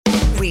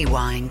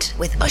Rewind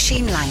with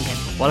Oisín Langan.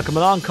 Welcome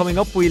along. Coming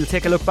up, we'll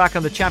take a look back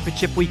on the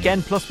Championship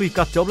weekend. Plus, we've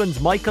got Dublin's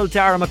Michael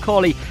Dara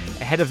McCauley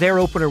ahead of their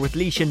opener with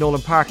Laois in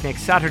Nolan Park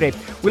next Saturday.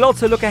 We'll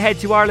also look ahead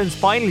to Ireland's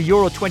final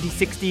Euro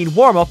 2016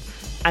 warm-up,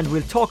 and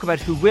we'll talk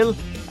about who will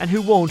and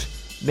who won't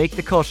make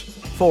the cut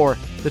for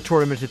the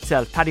tournament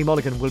itself. Paddy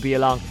Mulligan will be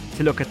along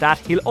to look at that.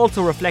 He'll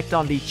also reflect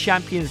on the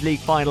Champions League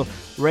final,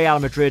 Real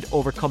Madrid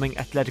overcoming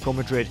Atletico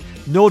Madrid.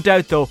 No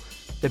doubt though,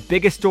 the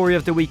biggest story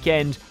of the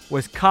weekend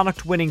was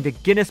Connacht winning the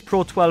Guinness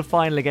Pro 12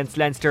 final against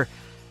Leinster,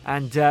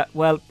 and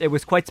well, it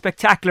was quite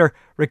spectacular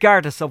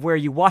regardless of where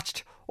you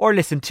watched or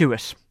listened to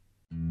it.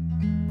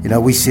 You know,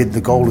 we said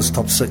the goal is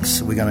top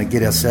six. We're going to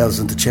get ourselves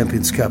into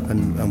Champions Cup,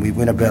 and we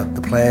went about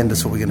the plan.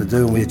 That's what we're going to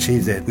do, and we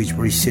achieved that. We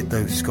reset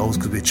those goals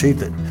because we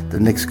achieved it. The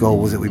next goal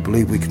was that we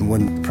believe we can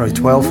win Pro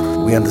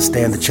 12. We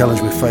understand the challenge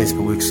we face,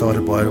 but we're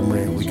excited by it, and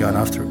we're going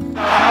after it. Aaron going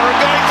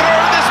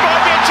through, this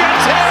might be a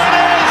chance. Here it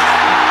is!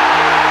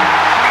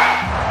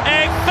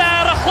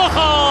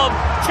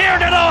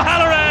 Tiernan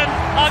O'Halloran,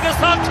 August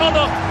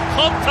Connacht,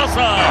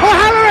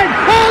 O'Halloran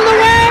all the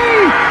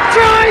way!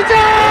 Try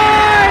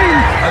time!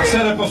 I've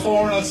said it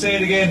before and I'll say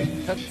it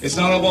again. It's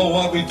not about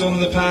what we've done in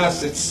the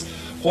past, it's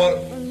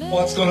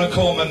what's going to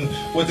come, and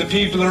with the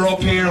people that are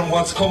up here and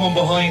what's coming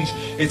behind,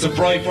 it's a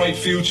bright, bright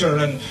future.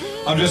 And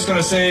I'm just going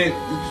to say,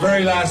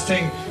 very last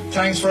thing,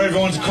 thanks for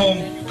everyone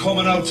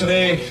coming out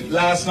today,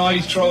 last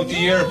night, throughout the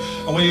year,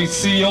 and we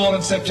see you all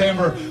in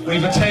September.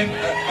 We've a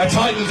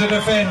title to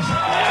defend.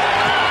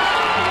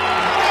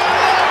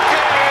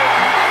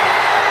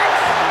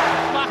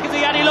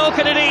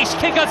 Logan in each,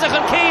 kick out to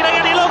Keen,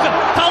 Andy Logan,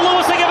 Paul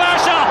Lewis and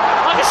Gabarsha,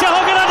 Agus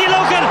Shahogan, Andy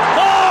Logan,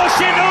 oh,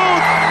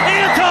 Shinood,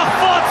 Ilta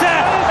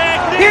Fota.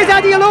 Here's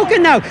Andy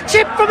Logan now,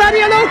 chip from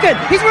Andy Logan,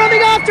 he's running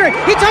after it,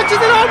 he touches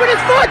it on with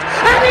his foot,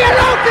 Andy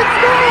Logan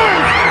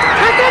scores!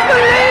 That's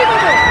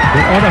unbelievable!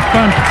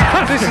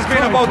 This has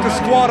been about the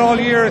squad all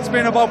year, it's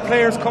been about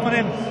players coming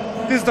in.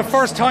 This is the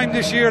first time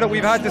this year that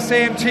we've had the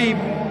same team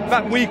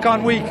that week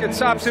on week.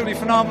 It's absolutely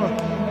phenomenal.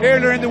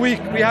 Earlier in the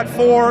week we had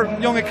 4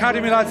 young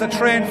academy lads that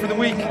trained for the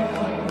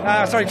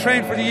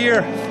trained for the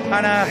year,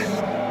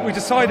 and we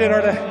decided,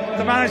 or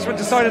the management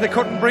decided they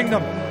couldn't bring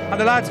them, and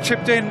the lads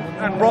chipped in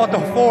and brought the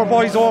 4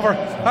 boys over.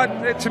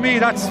 To me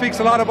that speaks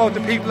a lot about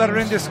the people that are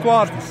in this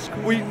squad.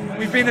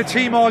 We've been a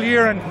team all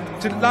year, and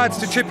lads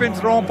to chip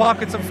into their own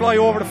pockets and fly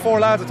over the 4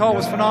 lads, I thought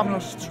was phenomenal.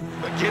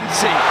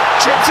 McGinty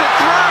chips it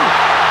through,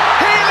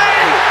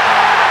 Healy!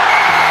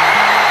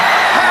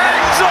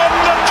 Hands on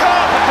the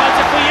cup!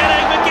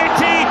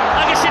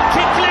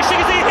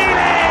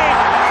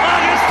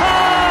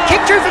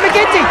 Kick through for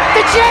McGinty,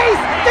 the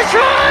chase, the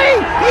try,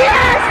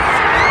 yes!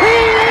 He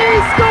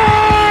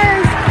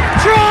scores!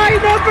 Try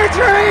number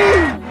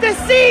 3! The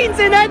scenes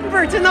in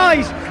Edinburgh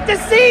tonight, the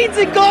scenes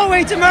in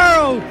Galway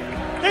tomorrow.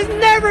 There's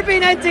never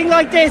been anything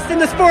like this in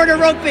the sport of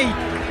rugby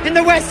in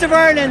the west of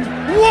Ireland.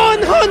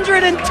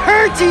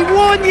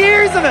 131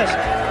 years of it.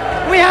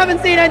 We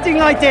haven't seen anything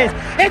like this.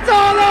 It's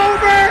all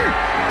over.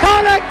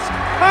 Connacht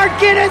are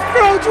Guinness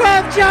Pro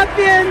 12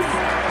 champions.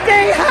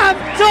 They have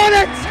done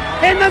it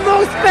in the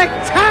most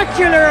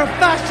spectacular of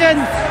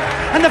fashions,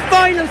 and the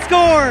final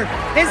score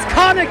is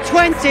Connacht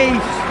 20,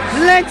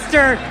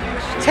 Leinster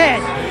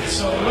 10.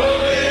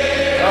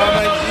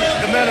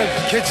 The amount of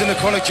kids in the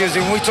Connacht jersey,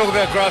 when we talk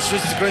about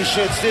grassroots to green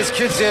shirts, there's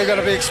kids there going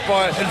to be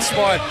inspired,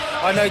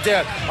 I no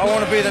doubt. I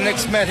want to be the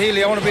next Matt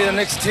Healy, I want to be the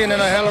next Tiernan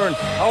O'Halloran,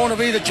 I want to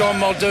be the John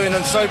Muldoon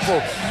and so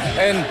forth.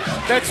 And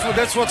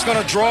that's what's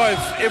going to drive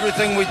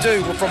everything we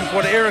do, from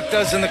what Eric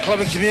does in the club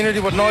and community,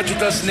 what Nigel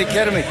does in the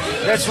academy.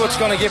 That's what's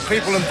going to get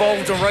people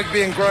involved in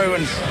rugby and grow.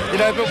 And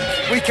but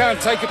we can't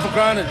take it for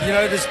granted.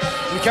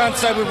 We can't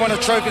say we won a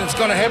trophy and it's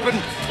going to happen.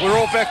 We're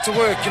all back to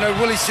work.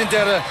 Willie sent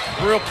out a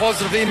real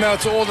positive email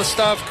to all the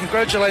staff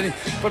congratulating,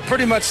 but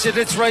pretty much said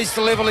let's raise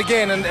the level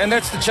again, and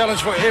that's the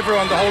challenge for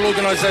everyone, the whole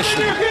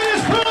organisation.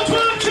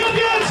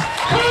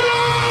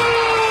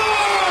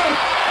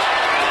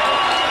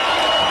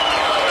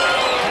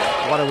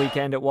 What a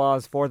weekend it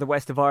was for the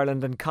West of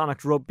Ireland and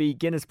Connacht Rugby,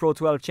 Guinness Pro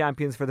 12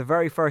 champions for the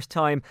very first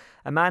time.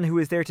 A man who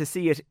was there to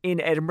see it in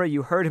Edinburgh.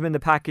 You heard him in the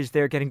package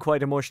there getting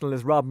quite emotional,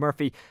 is Rob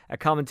Murphy, a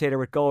commentator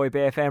with Galway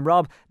Bay FM.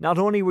 Rob, not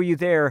only were you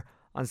there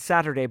on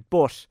Saturday,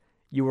 but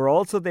you were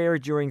also there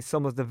during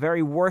some of the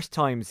very worst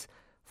times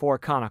for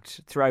Connacht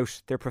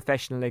throughout their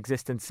professional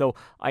existence. So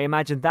I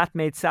imagine that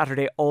made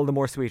Saturday all the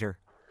more sweeter.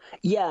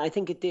 Yeah, I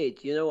think it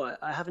did.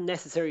 I haven't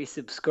necessarily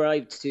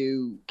subscribed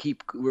to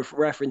keep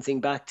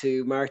referencing back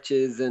to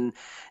marches and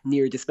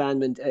near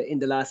disbandment in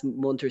the last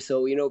month or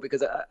so,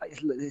 because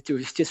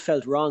it just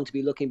felt wrong to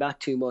be looking back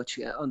too much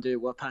under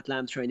what Pat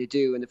Lamb's trying to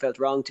do, and it felt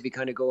wrong to be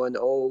kind of going,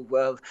 oh,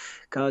 well,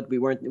 God, we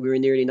were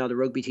nearly not a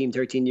rugby team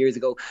 13 years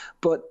ago.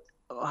 But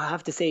I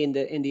have to say, in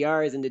the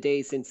hours and the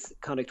days since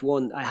Connacht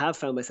won, I have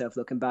found myself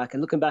looking back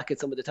at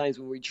some of the times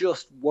when we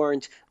just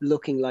weren't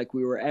looking like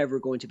we were ever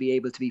going to be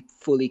able to be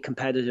fully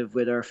competitive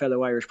with our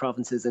fellow Irish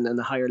provinces and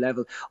the higher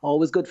level.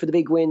 Always good for the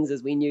big wins,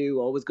 as we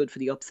knew. Always good for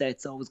the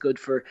upsets. Always good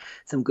for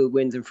some good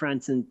wins in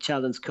France and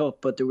Challenge Cup.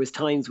 But there was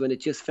times when it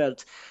just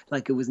felt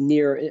like it was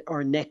near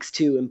or next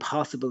to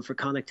impossible for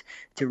Connacht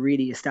to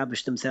really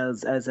establish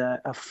themselves as a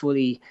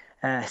fully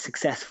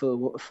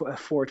successful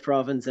fourth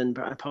province and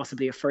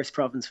possibly a first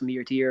province from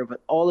year to year.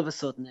 But all of a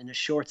sudden, in a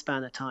short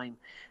span of time,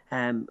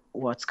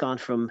 what's gone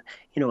from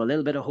a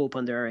little bit of hope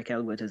under Eric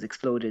Elwood has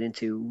exploded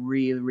into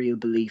real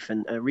belief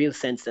and a real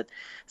sense that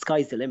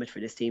sky's the limit for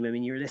this team. I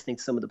mean, you were listening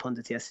to some of the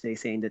pundits yesterday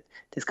saying that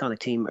this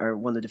Connacht team are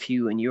one of the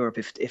few in Europe,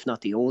 if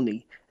not the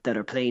only, that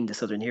are playing the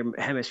Southern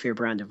Hemisphere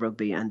brand of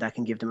rugby, and that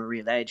can give them a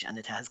real edge. And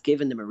it has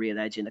given them a real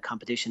edge in a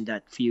competition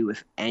that few,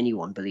 if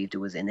anyone, believed it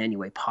was in any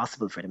way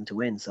possible for them to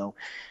win. So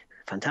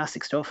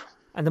fantastic stuff.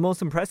 And the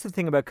most impressive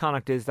thing about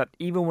Connacht is that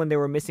even when they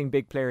were missing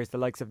big players, the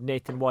likes of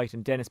Nathan White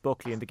and Dennis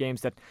Buckley, in the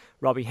games that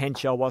Robbie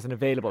Henshaw wasn't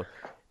available,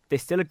 they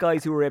still had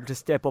guys who were able to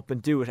step up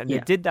and do it. And they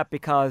did that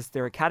because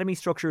their academy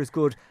structure is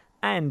good,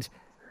 and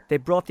they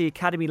brought the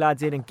academy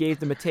lads in and gave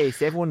them a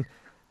taste. Everyone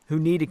who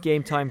needed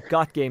game time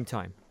got game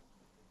time.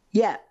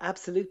 Yeah,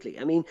 absolutely.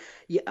 I mean,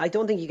 I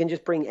don't think you can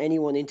just bring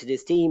anyone into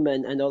this team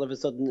and all of a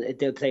sudden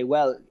they'll play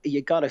well.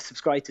 You got to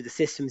subscribe to the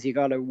systems. You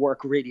got to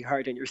work really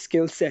hard on your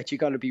skill set. You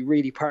got to be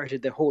really part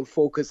of the whole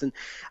focus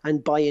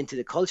and buy into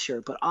the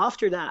culture. But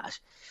after that,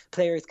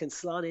 players can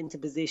slot into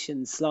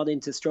positions, slot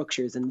into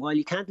structures. And while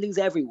you can't lose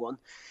everyone,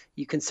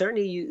 you can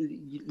certainly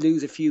you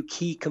lose a few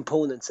key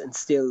components and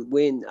still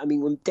win. I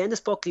mean, when Dennis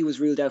Buckley was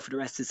ruled out for the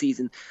rest of the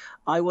season,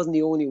 I wasn't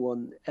the only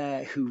one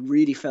who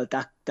really felt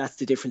that that's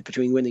the difference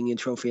between winning a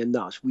trophy and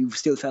not. We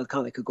still felt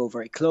Connacht could go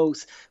very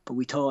close, but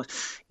we thought,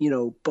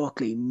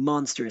 Buckley,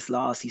 monstrous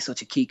loss. He's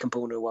such a key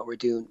component of what we're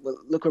doing. Well,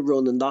 look what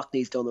Ronan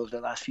Loughney's done over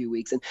the last few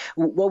weeks. And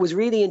what was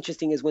really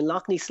interesting is when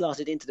Loughney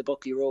slotted into the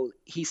Buckley role,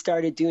 he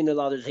started doing a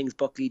lot of the things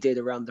Buckley did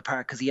around the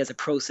park because he has a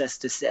process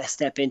to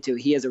step into.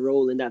 He has a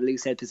role in that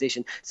loose head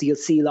position. So you'll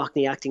see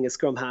Loughney acting as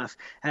scrum half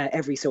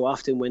every so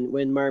often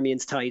when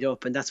Marmion's tied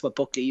up, and that's what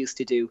Buckley used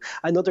to do.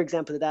 Another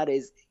example of that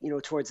is,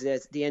 towards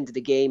the end of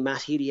the game,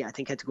 Matt Healy, I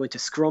think, had to go into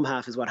scrum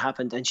half is what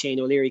happened, and Shane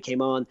O'Leary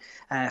came on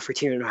for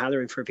Tiernan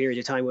O'Halloran for a period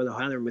of time while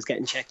O'Halloran was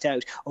getting checked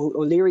out.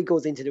 O'Leary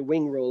goes into the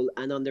wing role,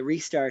 and on the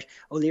restart,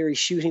 O'Leary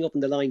shooting up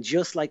in the line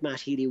just like Matt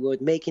Healy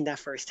would, making that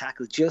first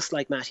tackle just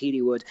like Matt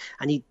Healy would,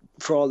 and he,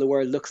 for all the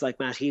world, looks like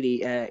Matt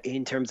Healy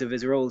in terms of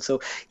his role.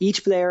 So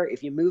each player,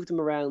 if you moved them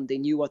around, they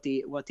knew what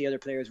the other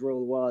player's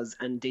role was,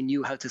 and they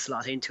knew how to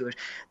slot into it.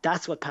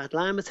 That's what Pat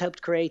Lam has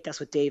helped create. That's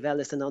what Dave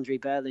Ellis and Andre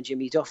Bell and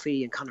Jimmy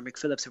Duffy and Conor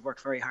McPhillips have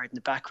worked very hard in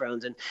the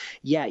background. And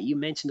yeah, you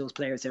mentioned those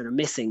players that are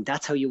missing.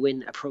 That's how you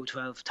win a Pro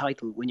 12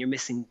 title, when you're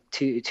missing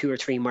two or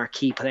three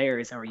marquee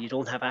players, or you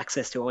don't have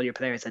access to all your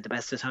players at the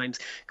best of times.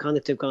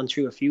 Connacht have gone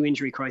through a few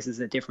injury crises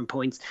at different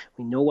points.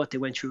 We know what they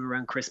went through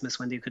around Christmas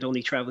when they could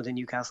only travel to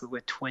Newcastle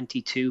with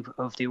 22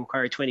 of the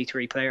required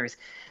 23 players,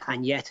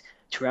 and yet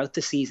throughout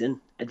the season,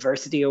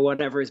 adversity or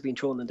whatever has been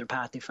thrown in their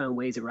path, they found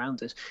ways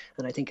around it.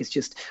 And I think it's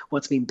just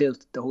what's been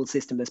built, the whole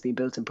system that's been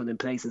built and put in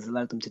place has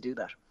allowed them to do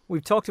that.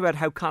 We've talked about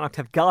how Connacht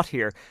have got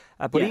here,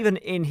 but even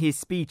in his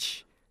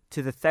speech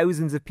to the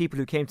thousands of people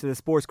who came to the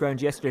sports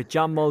ground yesterday,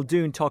 John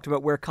Muldoon talked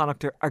about where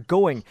Connacht are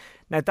going.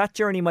 Now, that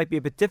journey might be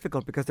a bit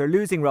difficult because they're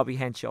losing Robbie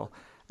Henshaw,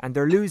 and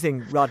they're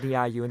losing Rodney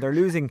Ayew, and they're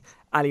losing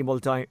Ali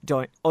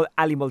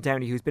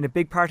Muldowney, who's been a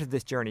big part of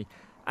this journey.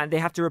 And they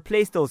have to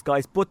replace those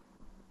guys,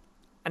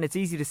 and it's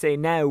easy to say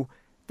now,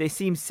 they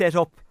seem set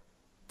up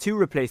to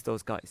replace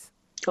those guys.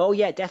 Oh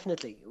yeah,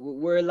 definitely.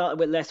 We're a lot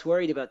less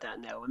worried about that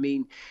now. I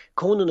mean,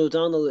 Conan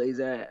O'Donnell is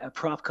a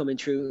prop coming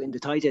through in the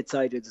tight head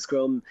side of the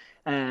scrum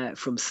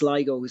from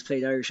Sligo, who's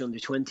played Irish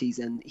under-20s,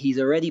 and he's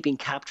already been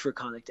capped for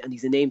Connacht, and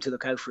he's a name to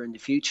look out for in the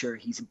future.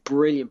 He's a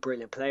brilliant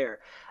player.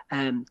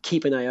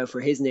 Keep an eye out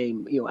for his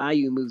name.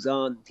 Ayew moves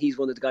on. He's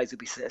one of the guys who'll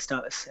be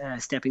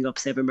stepping up.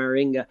 Seven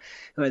Maringa,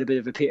 who had a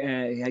bit of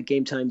had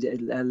game time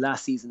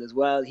last season as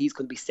well. He's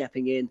going to be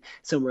stepping in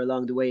somewhere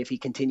along the way if he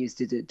continues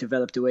to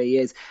develop the way he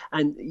is.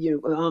 And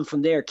on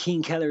from there,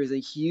 Keane Keller is a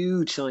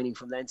huge signing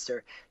from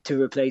Leinster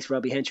to replace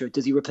Robbie Henshaw.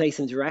 Does he replace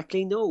him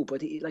directly? No,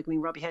 but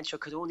Robbie Henshaw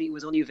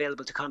was only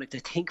available to Connacht. I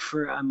think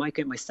I might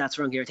get my stats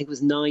wrong here. I think it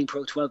was 9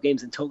 Pro 12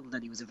 games in total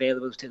that he was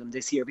available to them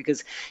this year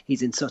because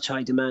he's in such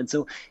high demand.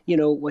 So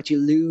what you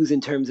lose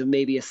in terms of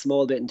maybe a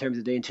small bit in terms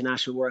of the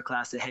international world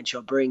class that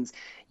Henshaw brings,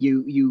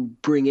 you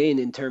bring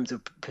in terms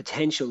of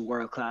potential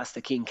world class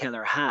that Keane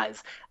Keller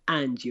has,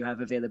 and you have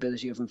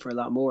availability of him for a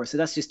lot more. So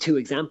that's just two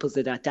examples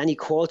of that. Danny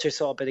Coulter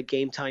saw a bit of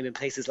game time in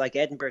places like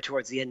Edinburgh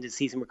towards the end of the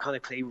season where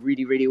Connacht play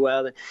really, really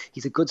well. And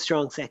he's a good,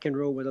 strong second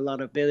row with a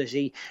lot of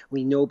ability.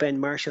 We know Ben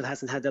Marshall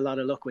hasn't had a lot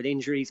of luck with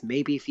injuries.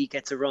 Maybe if he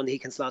gets a run, he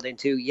can slot in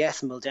too.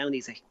 Yes,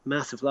 Muldowney's a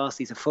massive loss.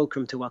 He's a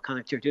fulcrum to what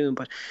Connacht are doing.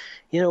 But,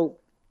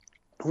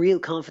 real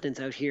confidence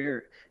out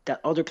here that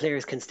other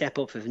players can step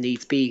up if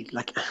needs be.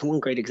 Like,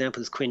 one great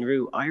example is Quinn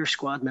Roux, Irish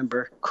squad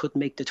member, couldn't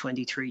make the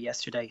 23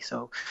 yesterday.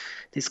 So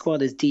this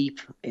squad is deep.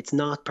 It's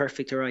not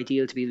perfect or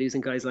ideal to be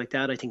losing guys like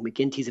that. I think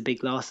McGinty's a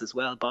big loss as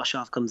well.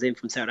 Boshoff comes in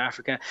from South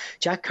Africa.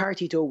 Jack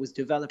Carty, though, was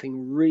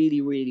developing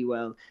really, really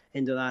well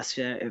in the last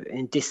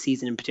in this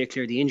season in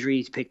particular. The injury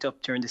he picked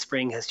up during the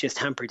spring has just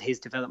hampered his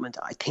development.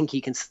 I think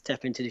he can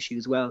step into the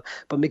shoes well.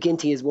 But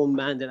McGinty is one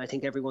man that I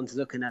think everyone's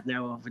looking at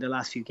now over the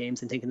last few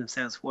games and thinking to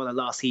themselves, what a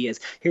loss he is.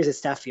 Here's a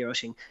stat for you,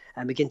 Rushing.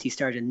 McGinty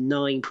started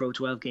 9 Pro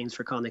 12 games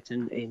for Connacht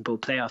in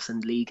both playoffs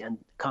and league, and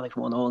Connacht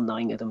won all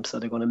 9 of them, so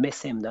they're going to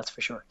miss him, that's for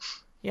sure.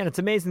 Yeah, and it's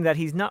amazing that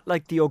he's not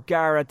like the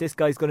O'Gara, this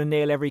guy's going to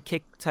nail every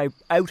kick type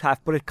out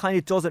half, but it kind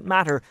of doesn't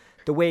matter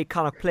the way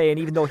Connacht play, and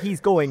even though he's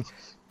going,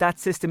 that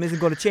system isn't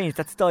going to change,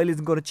 that style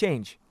isn't going to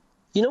change.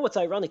 You know what's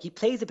ironic? He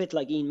plays a bit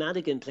like Ian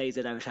Madigan plays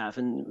it out half.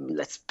 And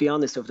let's be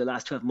honest, over the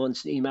last 12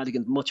 months, Ian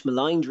Madigan much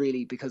maligned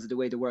really because of the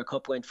way the World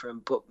Cup went for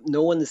him. But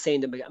no one is saying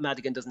that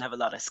Madigan doesn't have a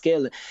lot of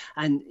skill.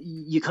 And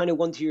you kind of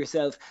wonder to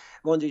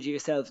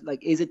yourself,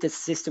 like, is it the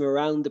system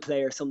around the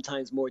player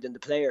sometimes more than the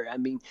player? I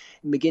mean,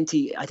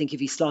 McGinty, I think if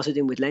he slotted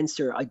in with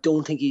Leinster, I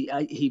don't think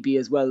he'd be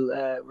as well,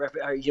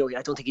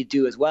 I don't think he'd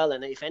do as well.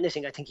 And if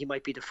anything, I think he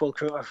might be the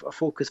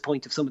focus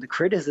point of some of the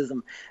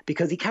criticism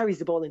because he carries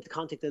the ball into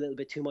contact a little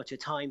bit too much at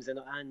times.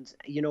 And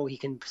he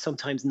can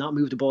sometimes not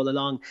move the ball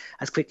along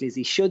as quickly as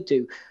he should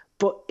do.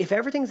 But if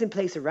everything's in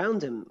place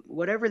around him,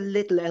 whatever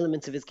little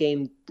elements of his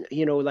game,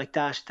 like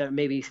that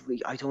maybe,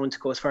 I don't want to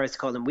go as far as to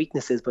call them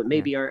weaknesses, but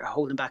maybe are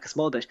holding back a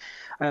small bit,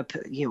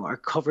 are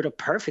covered up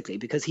perfectly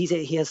because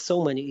he has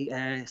so many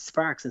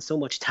sparks and so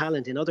much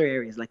talent in other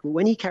areas. Like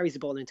when he carries the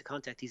ball into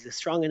contact, he's as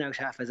strong an out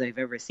half as I've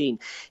ever seen.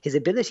 His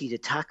ability to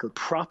tackle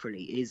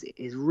properly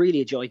is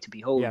really a joy to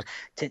behold.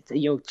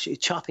 Yeah.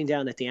 Chopping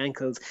down at the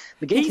ankles.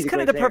 He's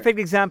kind of the perfect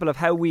example of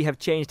how we have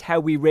changed how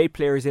we rate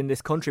players in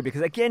this country.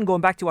 Because again,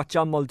 going back to what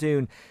John Muldoon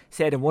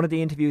said in one of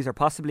the interviews, or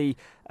possibly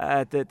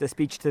the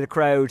speech to the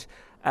crowd,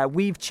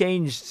 we've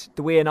changed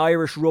the way an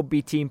Irish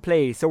rugby team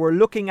plays. So we're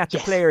looking at the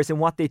players and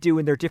what they do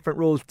in their different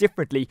roles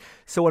differently.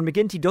 So when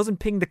McGinty doesn't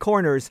ping the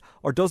corners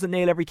or doesn't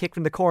nail every kick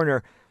from the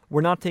corner,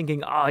 we're not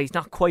thinking, he's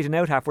not quite an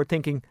out half. We're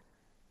thinking,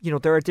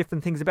 there are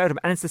different things about him.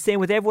 And it's the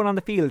same with everyone on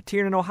the field.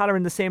 Tiernan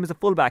O'Halloran, the same as a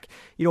fullback.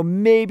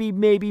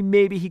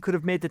 Maybe he could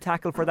have made the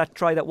tackle for that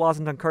try that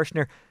wasn't on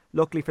Kirshner.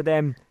 Luckily for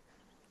them,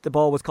 the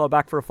ball was called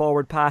back for a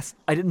forward pass.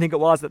 I didn't think it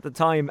was at the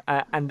time,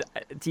 and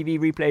TV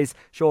replays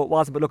show it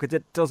wasn't, but look,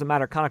 it doesn't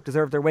matter. Connacht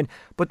deserved their win.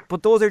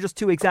 But those are just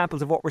 2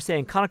 examples of what we're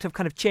saying. Connacht have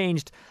kind of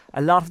changed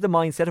a lot of the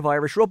mindset of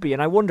Irish rugby,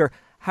 and I wonder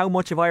how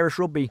much of Irish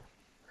rugby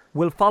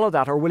will follow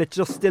that, or will it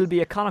just still be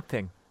a Connacht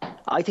thing?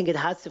 I think it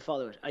has to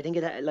follow it. I think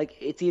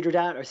it's either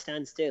that or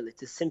stand still.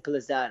 It's as simple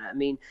as that. I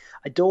mean,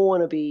 I don't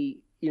want to be...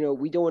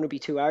 we don't want to be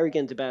too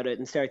arrogant about it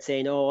and start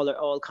saying,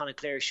 all Connacht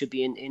players should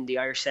be in the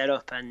Irish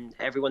setup and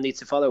everyone needs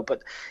to follow.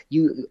 But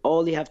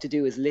all you have to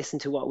do is listen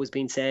to what was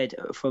being said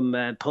from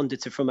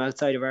pundits or from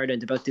outside of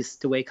Ireland about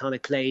the way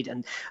Connacht played.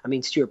 And I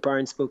mean, Stuart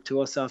Barnes spoke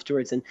to us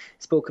afterwards and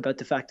spoke about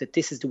the fact that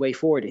this is the way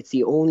forward. It's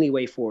the only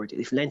way forward.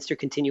 If Leinster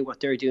continue what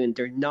they're doing,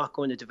 they're not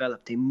going to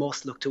develop. They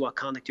must look to what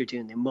Connacht are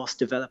doing. They must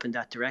develop in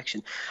that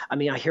direction. I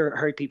mean, I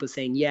heard people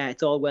saying,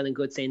 it's all well and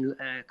good saying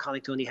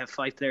Connacht only have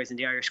 5 players in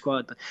the Irish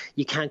squad, but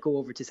you can't go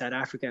over to South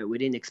Africa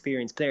with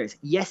inexperienced players.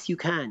 Yes, you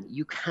can.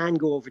 You can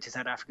go over to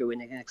South Africa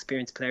with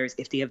inexperienced players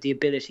if they have the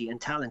ability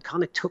and talent.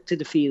 Connacht took to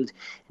the field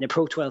in a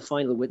Pro 12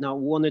 final with not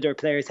one of their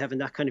players having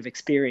that kind of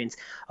experience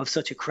of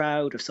such a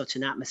crowd, of such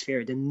an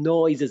atmosphere. The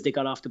noise as they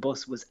got off the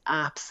bus was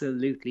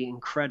absolutely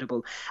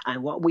incredible.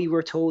 And what we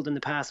were told in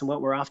the past and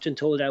what we're often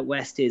told out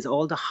west is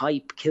all the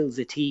hype kills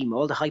a team.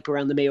 All the hype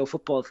around the Mayo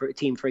football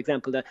team, for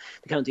example, the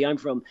county I'm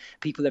from,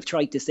 people have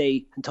tried to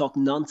say and talk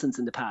nonsense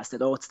in the past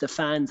that, it's the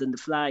fans and the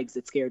flags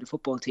that scare the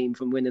football team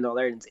from winning All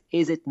Irelands.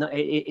 Is it not?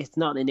 It's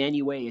not in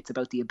any way. It's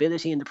about the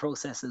ability and the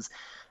processes.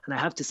 And I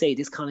have to say,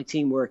 this Connacht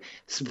team were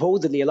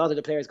supposedly, a lot of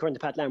the players, according to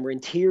Pat Lam, were in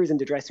tears in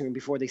the dressing room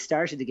before they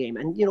started the game.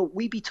 And,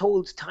 we'd be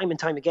told time and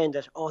time again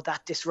that,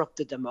 that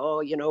disrupted them.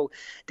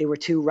 They were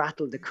too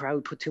rattled. The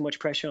crowd put too much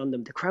pressure on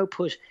them. The crowd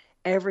put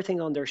everything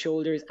on their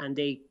shoulders, and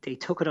they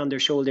took it on their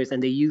shoulders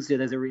and they used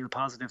it as a real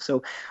positive.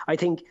 So I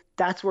think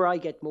that's where I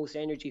get most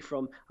energy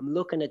from. I'm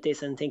looking at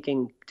this and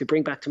thinking, to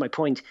bring back to my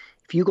point,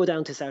 if you go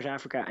down to South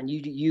Africa and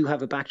you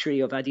have a back three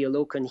of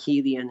Adiolokan,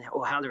 Healy and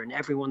O'Halloran,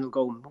 everyone will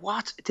go,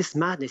 what? This is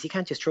madness. You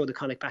can't just throw the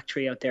Connacht back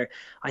three out there.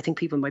 I think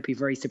people might be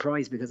very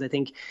surprised because I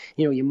think,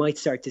 you might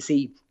start to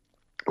see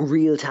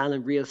real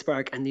talent, real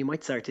spark, and you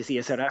might start to see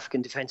a South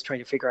African defence trying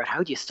to figure out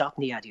how do you stop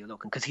Niadi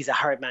Olokan, because he's a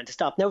hard man to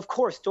stop. Now, of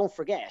course, don't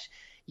forget,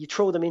 you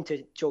throw them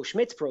into Joe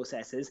Schmidt's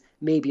processes,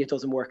 maybe it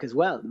doesn't work as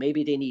well.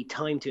 Maybe they need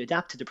time to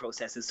adapt to the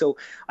processes. So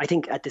I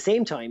think at the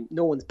same time,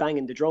 no one's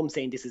banging the drum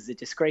saying this is a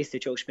disgrace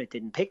that Joe Schmidt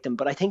didn't pick them.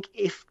 But I think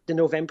if the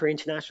November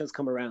internationals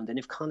come around and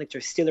if Connacht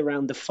are still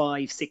around the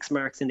 5-6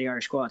 marks in the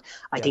Irish squad,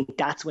 I think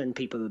that's when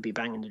people will be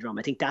banging the drum.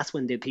 I think that's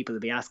when the people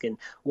will be asking,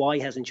 why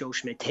hasn't Joe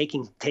Schmidt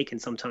taken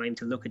some time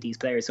to look at these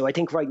players? So I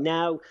think right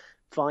now,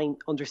 fine,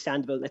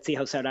 understandable. Let's see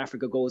how South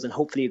Africa goes, and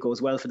hopefully it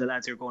goes well for the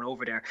lads who are going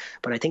over there.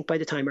 But I think by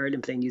the time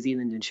Ireland play New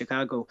Zealand in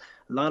Chicago,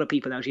 a lot of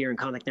people out here in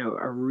Connacht now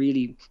are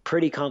really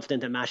pretty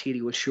confident that Matt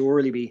Healy will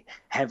surely be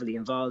heavily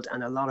involved,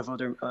 and a lot of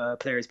other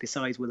players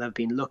besides will have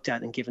been looked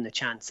at and given a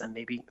chance and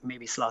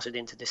maybe slotted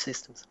into the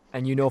systems.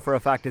 And you know for a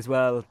fact as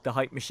well, the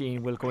hype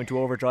machine will go into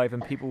overdrive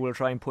and people will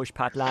try and push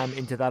Pat Lam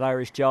into that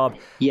Irish job.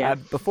 Yeah.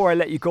 Before I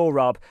let you go,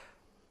 Rob,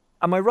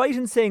 am I right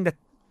in saying that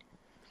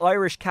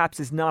Irish caps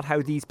is not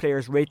how these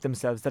players rate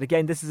themselves? That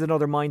again, this is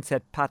another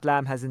mindset Pat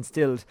Lam has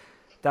instilled,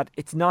 that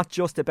it's not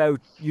just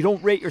about, you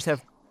don't rate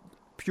yourself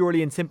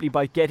purely and simply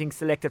by getting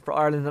selected for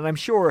Ireland. And I'm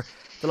sure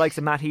the likes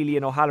of Matt Healy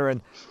and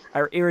O'Halloran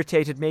are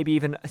irritated, maybe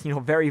even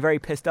very, very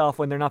pissed off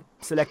when they're not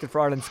selected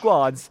for Ireland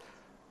squads,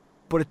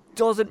 but it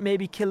doesn't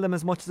maybe kill them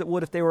as much as it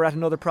would if they were at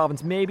another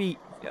province. Maybe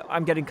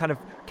I'm getting kind of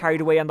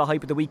carried away on the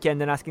hype of the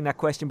weekend and asking that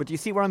question, but do you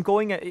see where I'm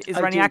going? Is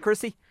there any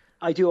accuracy?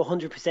 I do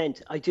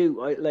 100%. I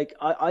do.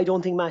 I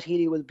don't think Matt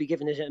Healy will be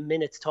given it a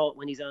minute's thought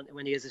when he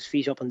has his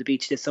feet up on the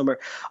beach this summer.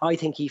 I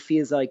think he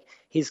feels like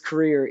his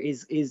career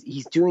is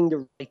he's doing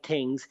the right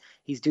things,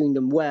 he's doing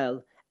them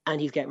well, and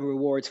he's getting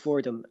rewards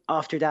for them.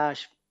 After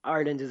that,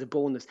 Ireland is a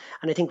bonus.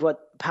 And I think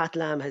what Pat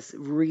Lam has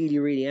really,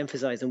 really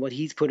emphasised and what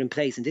he's put in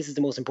place, and this is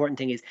the most important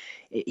thing, is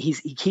he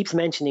keeps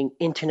mentioning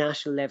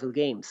international level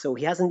games. So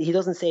he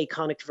doesn't say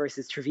Connacht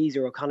versus Treviso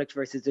or Connacht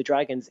versus the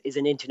Dragons is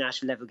an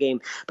international level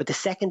game. But the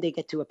second they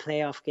get to a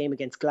playoff game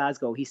against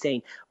Glasgow, he's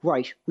saying,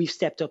 right, we've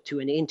stepped up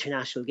to an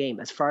international game.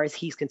 As far as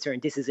he's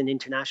concerned, this is an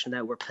international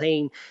now. We're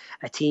playing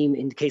a team,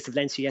 in the case of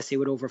Leinster yesterday,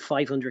 with over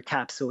 500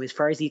 caps. So as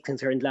far as he's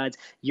concerned, lads,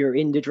 you're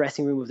in the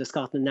dressing room of the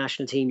Scotland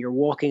national team. You're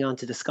walking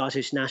onto the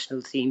Scottish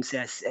national team's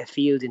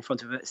field in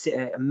front of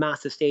a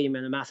massive stadium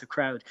and a massive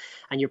crowd,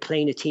 and you're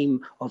playing a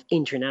team of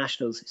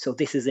internationals. So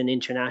this is an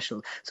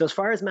international. So as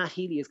far as Matt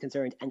Healy is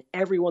concerned, and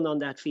everyone on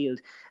that field,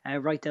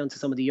 right down to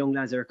some of the young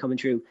lads that are coming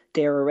through,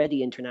 they're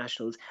already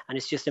internationals, and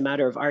it's just a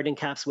matter of Ireland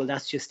caps. Well,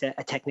 that's just a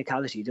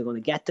technicality. They're going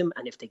to get them,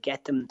 and if they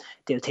get them,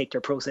 they'll take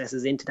their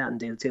processes into that and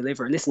they'll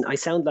deliver. Listen, I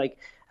sound like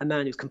a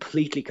man who's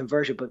completely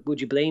converted, but would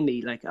you blame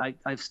me? Like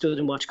I've stood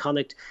and watched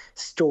Connacht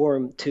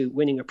storm to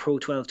winning a Pro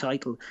 12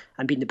 title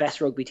and being the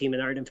best rugby team in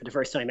Ireland for the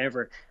first time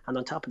ever, and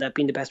on top of that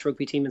being the best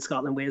rugby team in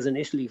Scotland, Wales and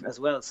Italy as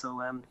well. So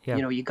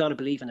you got to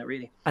believe in it,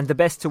 really. And the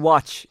best to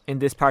watch in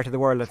this part of the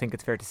world, I think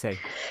it's fair to say.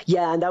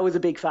 Yeah, and that was a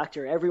big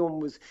factor.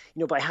 Everyone was,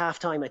 by half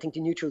time, I think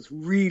the neutrals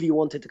really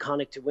wanted the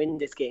Connacht to win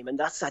this game, and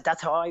that's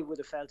how I would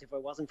have felt if I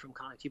wasn't from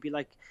Connacht. You'd be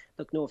like,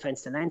 look, no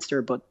offence to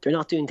Leinster, but they're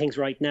not doing things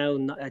right now.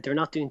 They're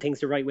not doing things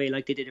the right way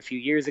like they did a few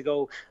years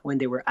ago when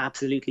they were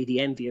absolutely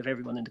the envy of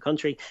everyone in the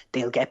country.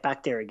 They'll get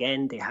back there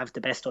again. They have the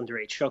best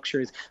underage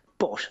structures,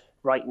 but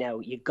right now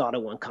you gotta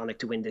want Connacht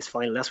to win this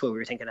final. That's what we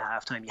were thinking at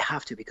halftime. You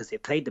have to, because they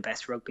played the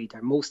best rugby.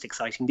 They're most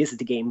exciting. This is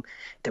the game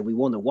that we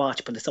want to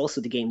watch, but it's also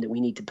the game that we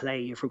need to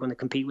play if we're going to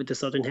compete with the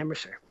Southern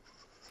Hemisphere.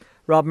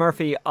 Rob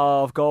Murphy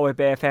of Galway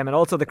Bay FM and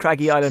also the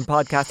Craggy Island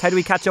podcast. How do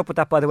we catch up with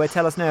that, by the way?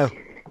 Tell us now.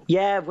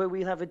 Yeah, well,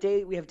 we have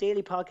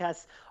daily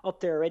podcasts up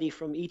there already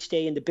from each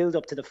day in the build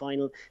up to the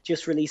final.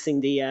 Just releasing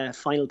the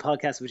final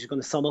podcast, which is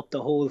going to sum up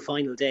the whole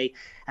final day.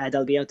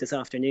 That'll be out this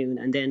afternoon,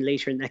 and then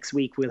later next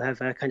week we'll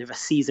have a kind of a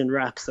season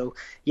wrap. So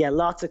yeah,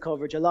 lots of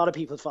coverage. A lot of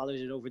people followed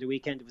it over the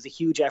weekend. It was a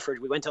huge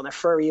effort. We went on a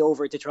ferry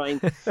over to try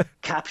and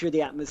capture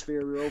the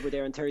atmosphere. We were over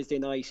there on Thursday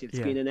night. It's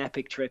been an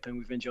epic trip, and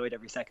we've enjoyed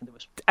every second of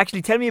it.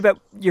 Actually, tell me about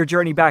your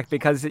journey back,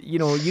 because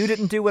you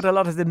didn't do what a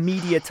lot of the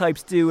media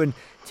types do and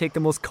take the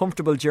most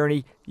comfortable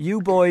journey.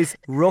 You boys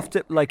roughed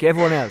it like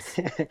everyone else.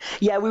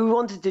 Yeah, we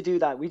wanted to do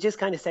that. We just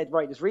kind of said,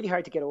 right, it's really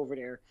hard to get over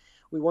there.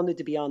 We wanted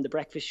to be on the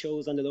breakfast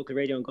shows on the local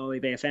radio on Galway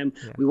Bay FM.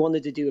 Yeah. We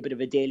wanted to do a bit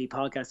of a daily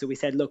podcast. So we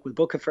said, look, we'll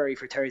book a ferry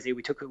for Thursday.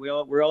 We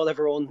all have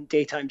our own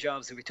daytime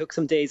jobs. So we took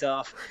some days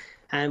off.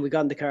 And we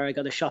got in the car. I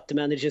got a shop to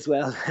manage as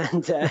well,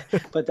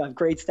 but I have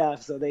great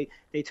staff, so they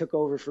took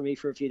over for me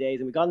for a few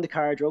days. And we got in the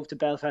car, drove to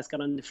Belfast, got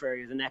on the ferry.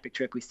 It was an epic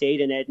trip. We stayed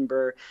in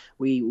Edinburgh.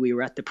 We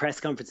were at the press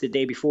conference the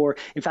day before.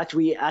 In fact,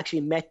 we actually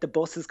met the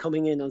buses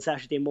coming in on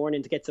Saturday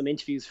morning to get some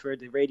interviews for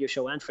the radio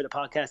show and for the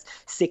podcast.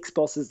 6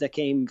 buses that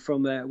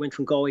went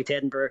from Galway to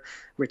Edinburgh,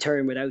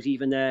 returned without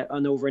even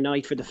an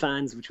overnight for the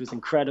fans, which was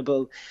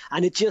incredible.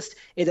 And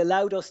it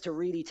allowed us to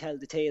really tell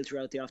the tale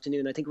throughout the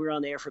afternoon. I think we were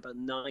on air for about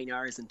 9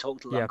 hours in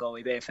total on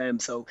Galway Bay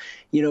FM. So,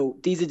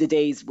 these are the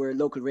days where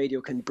local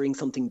radio can bring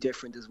something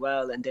different as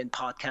well, and then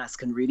podcasts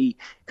can really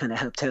kind of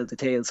help tell the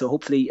tale. So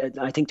hopefully,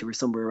 I think there were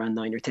somewhere around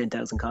 9,000 or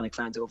 10,000 Connacht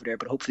fans over there,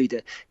 but hopefully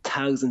the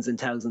thousands and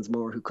thousands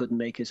more who couldn't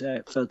make it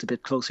felt a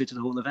bit closer to the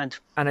whole event.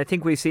 And I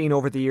think we've seen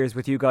over the years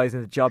with you guys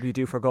and the job you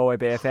do for Galway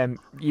Bay FM,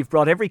 you've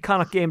brought every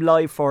Connacht game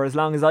live for as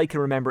long as I can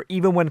remember,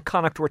 even when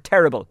Connacht were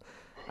terrible.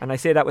 And I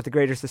say that with the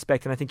greatest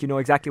respect, and I think you know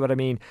exactly what I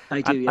mean.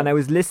 I do, and I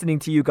was listening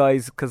to you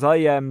guys because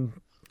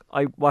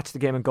I watched the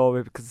game in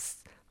Galway because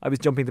I was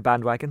jumping the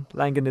bandwagon.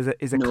 Langan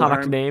is a no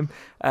Connacht name.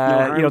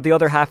 The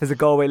other half is a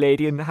Galway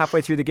lady, and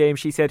halfway through the game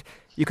she said,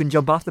 "You can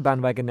jump off the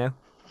bandwagon now."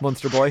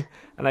 Munster boy.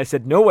 And I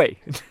said, no way,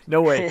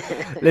 no way.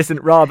 Listen,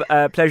 Rob,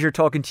 pleasure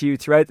talking to you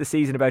throughout the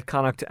season about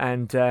Connacht,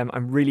 and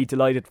I'm really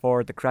delighted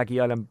for the Craggy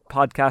Island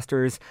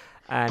podcasters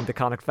and the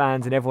Connacht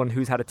fans and everyone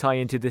who's had a tie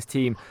into this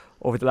team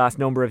over the last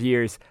number of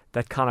years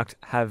that Connacht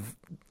have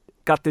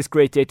got this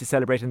great day to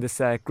celebrate and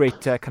this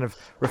great kind of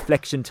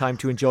reflection time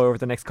to enjoy over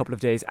the next couple of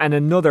days, and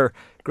another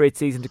great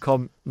season to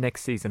come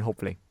next season,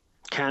 hopefully.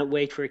 Can't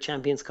wait for a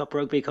Champions Cup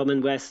rugby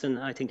coming west, and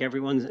I think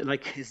everyone's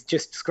is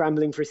just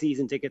scrambling for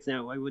season tickets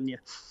now. Why wouldn't you?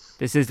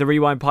 This is the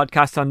Rewind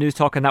podcast on News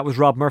Talk, and that was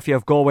Rob Murphy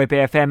of Galway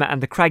Bay FM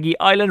and the Craggy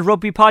Island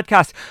Rugby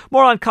podcast.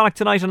 More on Connacht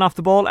tonight on Off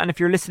the Ball, and if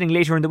you're listening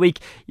later in the week,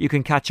 you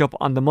can catch up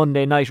on the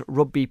Monday Night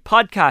Rugby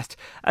podcast.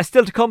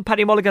 Still to come,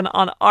 Paddy Mulligan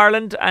on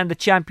Ireland and the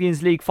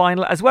Champions League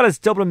final, as well as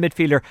Dublin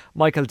midfielder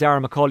Michael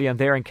Dara-McCauley and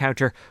their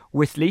encounter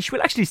with Laois.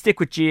 We'll actually stick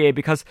with GAA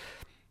because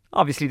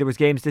obviously there was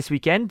games this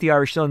weekend. The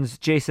Irish Sun's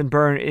Jason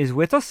Byrne is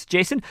with us.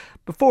 Jason,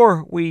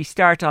 before we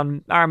start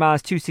on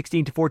Armagh's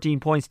 2-16 to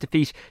 14 points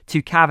defeat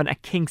to Cavan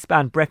at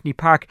Kingspan Breffni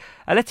Park,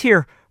 let's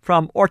hear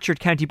from Orchard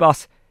County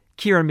boss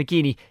Kieran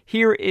McGeeney.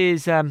 Here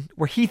is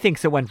where he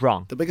thinks it went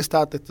wrong. The biggest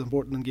stat that's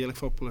important in Gaelic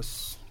football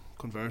is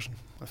conversion.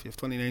 If you have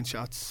 29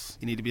 shots,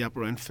 you need to be up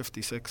around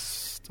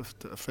 56 to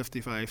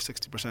 55,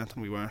 60%,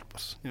 and we weren't.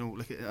 But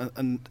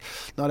and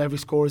not every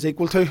score is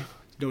equal to.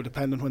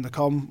 Depending when they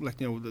come,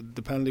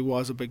 the penalty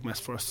was a big miss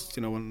for us,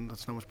 and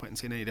that's not much point in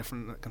seeing any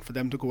different. And for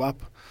them to go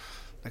up,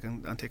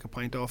 and take a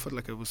point off it,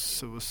 it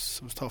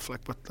was tough.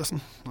 But listen,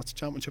 that's a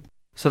championship.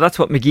 So that's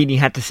what McGeeney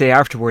had to say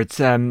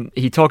afterwards.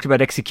 He talked about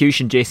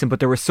execution, Jason, but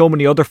there were so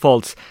many other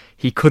faults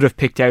he could have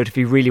picked out if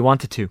he really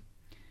wanted to.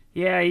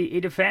 Yeah, he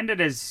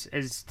defended his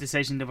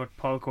decision to put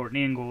Paul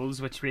Courtney in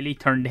goals, which really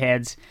turned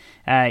heads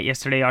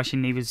yesterday.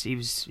 Oshin,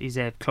 he's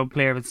a club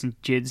player with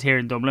St Jude's here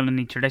in Dublin, and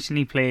he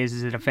traditionally plays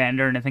as a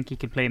defender, and I think he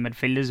could play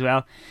midfield as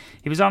well.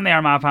 He was on the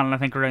Armagh panel, I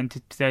think, around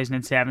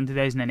 2007,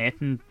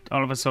 2008, and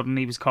all of a sudden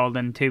he was called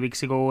in 2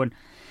 weeks ago, and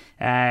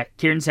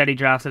Kieran said he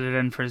drafted it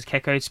in for his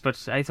kickouts,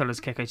 but I thought his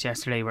kickouts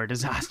yesterday were a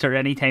disaster.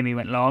 Anytime he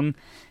went long,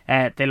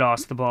 they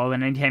lost the ball,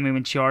 and anytime he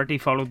went short, he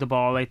followed the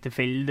ball out the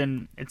field,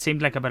 and it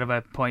seemed like a bit of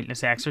a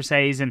pointless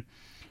exercise. And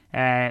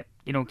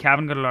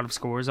Cavan got a lot of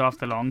scores off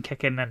the long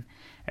kicking, and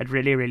it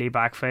really, really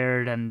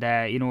backfired. And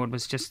it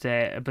was just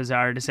a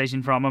bizarre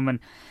decision from him. And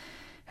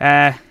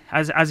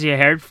as you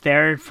heard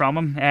there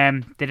from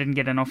him, they didn't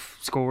get enough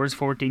scores.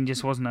 14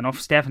 just wasn't enough.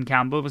 Stephen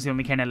Campbell was the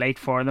only kind of light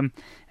for them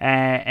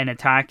in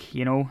attack.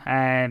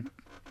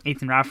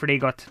 Ethan Rafferty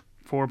got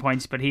 4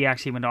 points, but he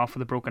actually went off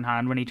with a broken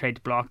hand when he tried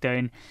to block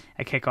down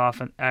a kick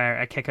out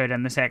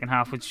in the second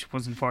half, which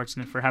was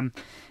unfortunate for him.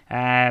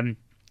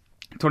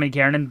 Tony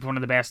Kiernan, one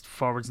of the best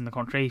forwards in the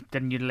country,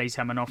 didn't utilise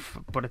him enough.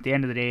 But at the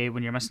end of the day,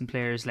 when you're missing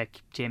players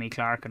like Jamie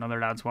Clark and other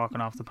lads walking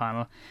off the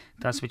panel,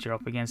 that's what you're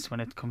up against when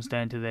it comes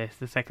down to the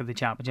thick of the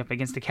championship,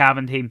 against the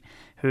Cavan team,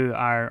 who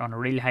are on a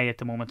real high at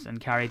the moment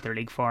and carried their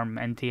league form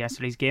into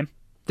yesterday's game.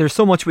 There's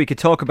so much we could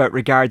talk about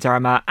regards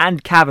Armagh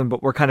and Cavan,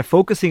 but we're kind of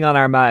focusing on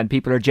Armagh, and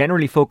people are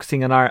generally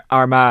focusing on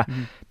Armagh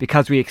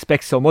because we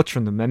expect so much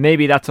from them, and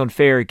maybe that's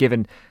unfair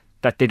given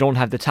that they don't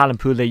have the talent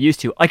pool they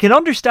used to. I can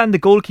understand the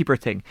goalkeeper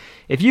thing.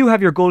 If you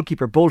have your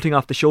goalkeeper bolting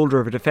off the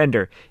shoulder of a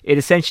defender, it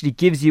essentially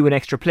gives you an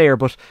extra player,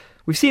 but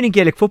we've seen in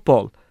Gaelic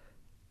football,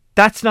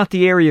 that's not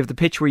the area of the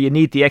pitch where you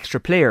need the extra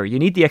player. You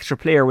need the extra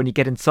player when you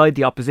get inside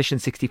the opposition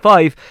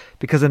 65,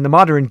 because in the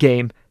modern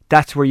game,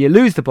 that's where you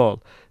lose the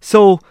ball.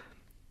 So,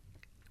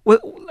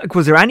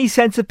 was there any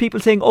sense of people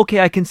saying, okay,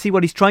 I can see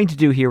what he's trying to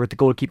do here with the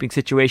goalkeeping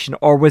situation,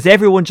 or was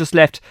everyone just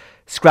left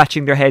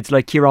scratching their heads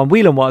like Kieran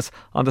Whelan was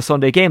on the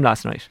Sunday game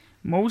last night?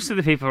 Most of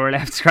the people were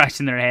left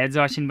scratching their heads,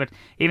 Oshin, but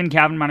even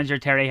Cavan manager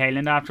Terry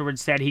Hyland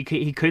afterwards said he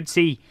could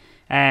see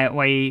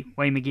why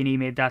McGeeney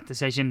made that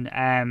decision.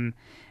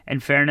 In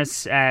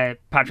fairness,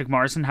 Patrick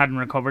Morrison hadn't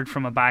recovered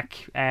from a back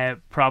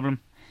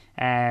problem.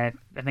 I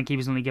think he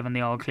was only given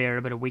the all clear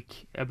about a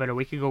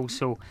week ago,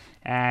 so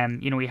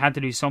he had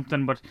to do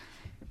something. But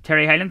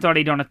Terry Hyland thought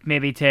he'd done it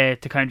maybe to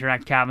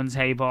counteract Cavan's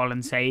high ball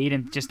inside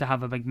and just to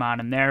have a big man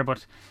in there,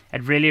 but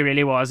it really,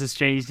 really was a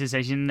strange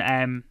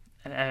decision.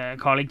 A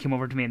colleague came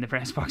over to me in the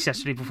press box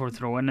yesterday before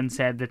throwing and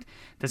said that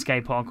this guy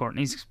Paul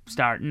Courtney's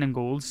starting in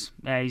goals.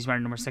 He's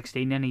wearing number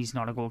 16 and he's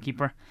not a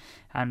goalkeeper.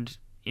 And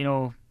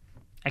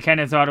I kind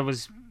of thought it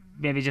was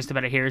maybe just a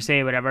bit of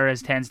hearsay, whatever,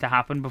 as tends to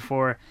happen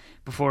before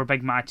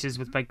big matches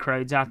with big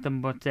crowds at them.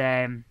 But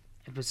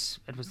it was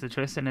the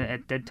truth, and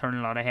it did turn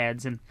a lot of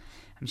heads. And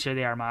I'm sure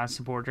the Armagh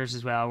supporters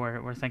as well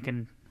were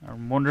thinking or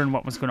wondering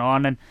what was going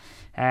on.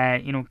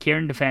 And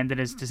Kieran defended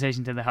his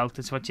decision to the hilt.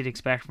 It's what you'd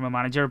expect from a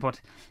manager, but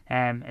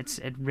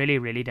it really,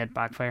 really did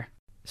backfire.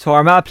 So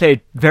Armagh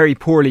played very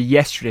poorly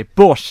yesterday,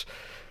 but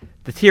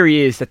the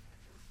theory is that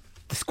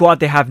the squad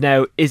they have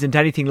now isn't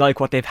anything like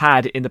what they've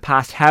had in the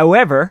past.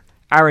 However,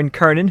 Aaron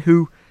Kernan,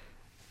 who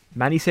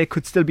many say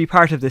could still be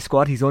part of this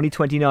squad, he's only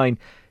 29,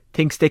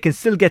 thinks they can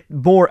still get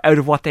more out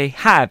of what they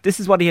have. This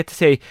is what he had to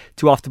say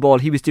to Off the Ball.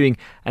 He was doing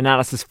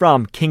analysis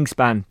from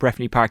Kingspan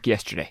Breffni Park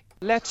yesterday.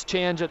 Let's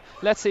change it.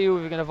 Let's see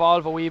if we can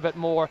evolve a wee bit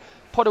more.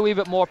 Put a wee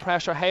bit more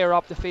pressure higher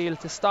up the field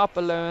to stop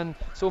allowing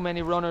so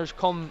many runners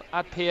come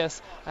at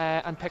pace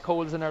and pick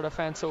holes in our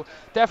defence. So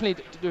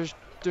definitely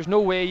there's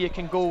no way you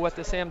can go with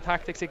the same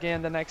tactics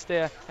again the next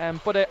day.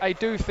 But I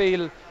do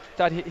feel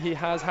that he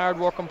has hard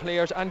working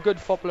players and good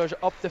footballers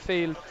up the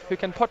field who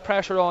can put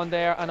pressure on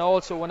there, and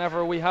also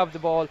whenever we have the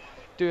ball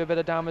do a bit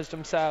of damage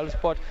themselves.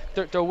 But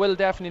there will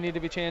definitely need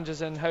to be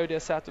changes in how they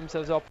set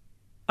themselves up.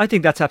 I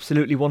think that's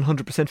absolutely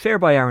 100% fair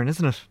by Aaron,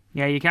 isn't it?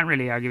 Yeah, you can't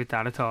really argue with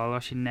that at all.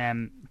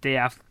 They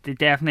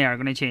definitely are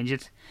going to change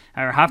it,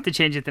 or have to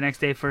change it the next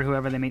day for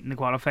whoever they meet in the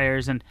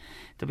qualifiers, and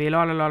there'll be a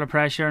lot of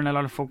pressure and a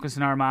lot of focus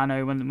on Armagh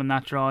now when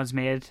that draw is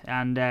made,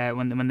 and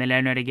when they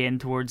learn it again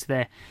towards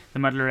the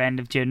middle or end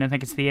of June. I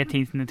think it's the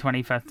 18th and the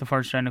 25th. The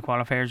first round of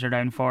qualifiers are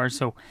down for,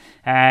 so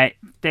they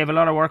have a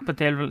lot of work, but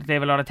they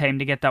have a lot of time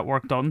to get that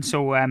work done.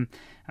 So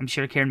I'm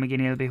sure Kieran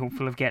McGinney will be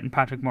hopeful of getting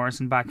Patrick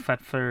Morrison back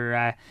fit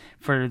for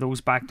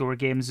those backdoor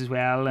games as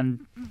well.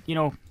 And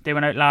they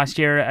went out last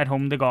year at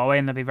home to Galway,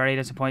 and they'll be very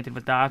disappointed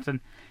with that and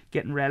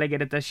getting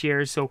relegated this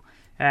year. So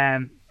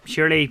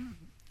surely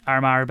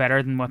Armagh are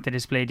better than what they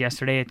displayed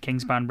yesterday at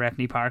Kingspan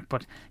Breffni Park.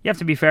 But you have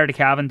to be fair to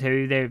Cavan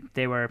too.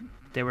 They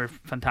were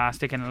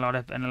fantastic in a lot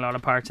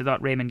of parts. I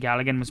thought Raymond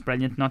Galligan was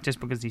brilliant, not just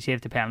because he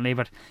saved the penalty,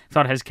 but I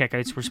thought his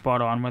kickouts were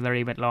spot on, whether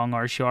a bit long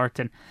or short.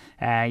 And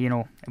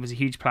it was a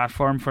huge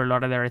platform for a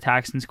lot of their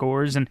attacks and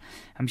scores. And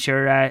I'm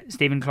sure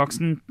Stephen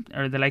Cluxton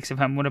or the likes of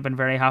him would have been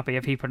very happy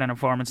if he put in a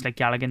performance like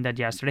Galligan did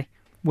yesterday.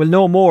 We'll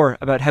know more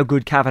about how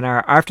good Cavan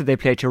are after they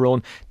play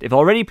Tyrone. They've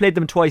already played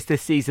them twice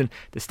this season.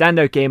 The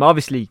standout game,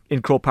 obviously,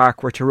 in Croke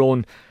Park, where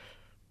Tyrone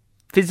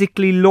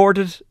physically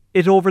lorded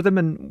it over them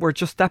and were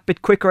just that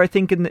bit quicker, I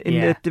think, in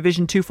the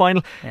Division 2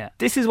 final. Yeah.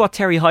 This is what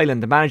Terry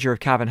Hyland, the manager of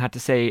Cavan, had to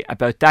say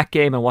about that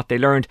game and what they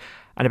learned,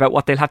 and about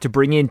what they'll have to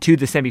bring into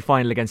the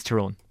semi-final against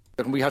Tyrone.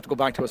 And we have to go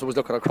back to us, always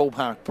look at our Croke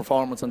Park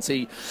performance and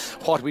see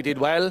what we did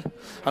well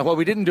and what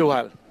we didn't do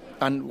well,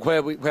 and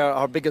where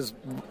our biggest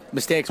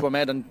mistakes were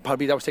made, and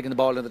probably that was taking the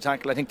ball in the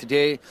tackle. I think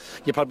today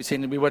you're probably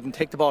seeing we wouldn't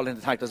take the ball in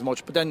the tackle as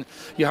much, but then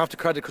you have to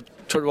credit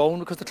Tyrone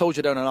because they close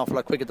you down an awful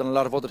lot quicker than a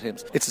lot of other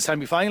teams. It's a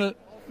semi-final.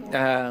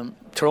 Tyrone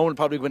will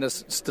probably win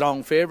as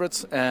strong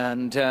favourites,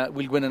 and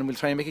we'll win and we'll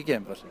try and make a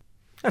game of it.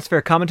 That's a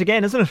fair comment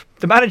again, isn't it?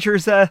 The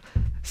manager's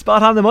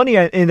spot on the money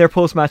in their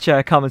post-match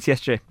comments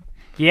yesterday.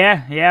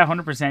 Yeah,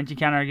 100%. You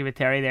can't argue with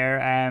Terry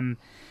there.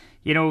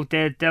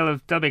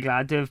 They'll be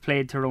glad to have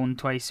played Tyrone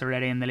twice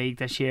already in the league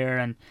this year,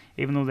 and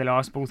even though they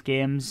lost both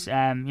games, they'll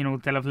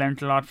have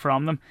learnt a lot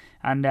from them.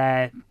 And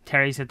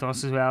Terry said to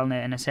us as well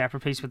in a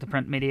separate piece with the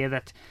print media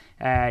that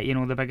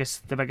the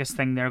biggest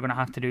thing they're going to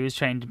have to do is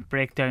try and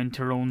break down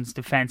Tyrone's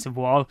defensive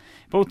wall.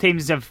 Both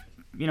teams have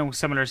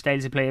similar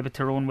styles of play, but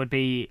Tyrone would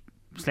be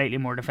slightly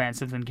more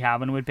defensive than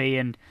Cavan would be,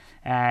 and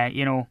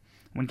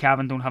when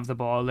Cavan don't have the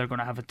ball, they're going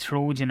to have a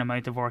Trojan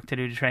amount of work to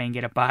do to try and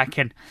get it back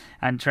and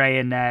try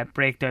and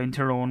break down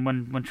Tyrone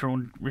when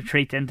Tyrone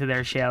retreat into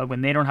their shell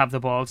when they don't have the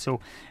ball.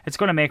 So it's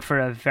going to make for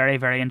a very,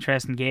 very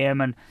interesting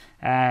game. And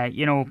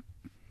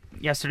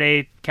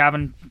yesterday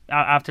Cavan,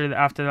 after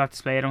that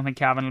display, I don't think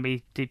Cavan will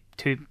be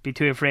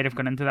too afraid of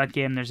going into that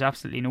game. There's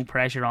absolutely no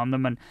pressure on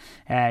them,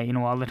 and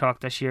all the talk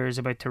this year is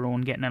about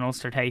Tyrone getting an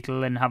Ulster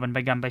title and having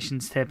big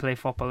ambitions to play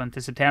football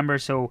into September.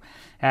 So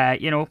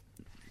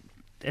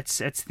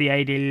it's the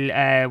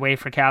ideal way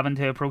for Cavan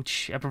to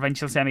approach a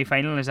provincial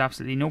semi-final. There's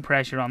absolutely no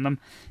pressure on them.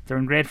 They're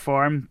in great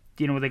form.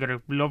 They got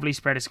a lovely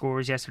spread of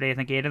scores yesterday. I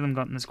think 8 of them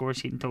got in the score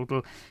sheet in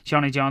total.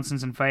 Shawnee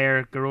Johnson's on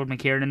fire. Garrod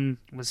McKiernan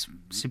was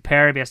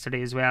superb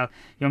yesterday as well.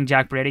 Young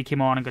Jack Brady came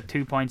on and got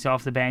 2 points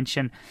off the bench,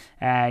 and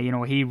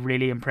he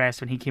really impressed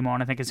when he came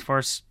on. I think his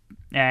first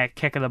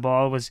kick of the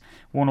ball was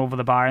one over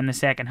the bar in the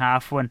second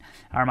half when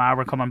Armagh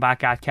were coming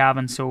back at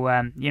Cavan. So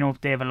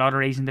they have a lot of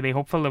reason to be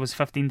hopeful. There was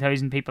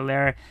 15,000 people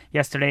there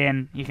yesterday,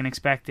 and you can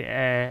expect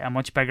a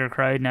much bigger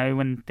crowd now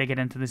when they get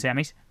into the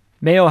semis.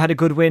 Mayo had a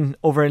good win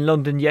over in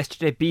London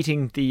yesterday,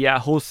 beating the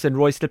hosts in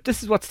Royslip.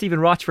 This is what Stephen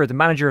Rochford, the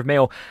manager of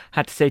Mayo,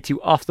 had to say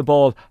to Off the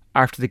Ball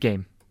after the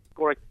game.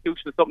 Score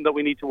execution is something that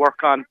we need to work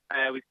on.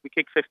 We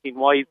kicked 15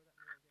 wide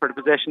for the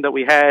possession that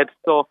we had.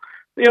 So,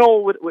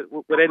 with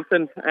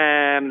Ensign,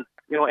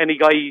 any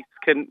guy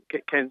can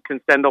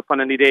stand up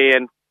on any day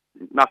and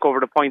knock over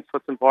the points.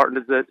 What's important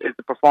is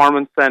the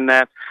performance. And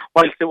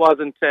whilst it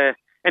wasn't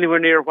anywhere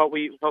near what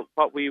we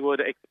would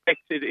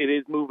expect, it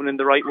is moving in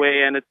the right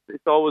way, and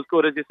it's always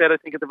good, as you said, I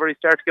think at the very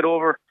start, to get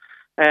over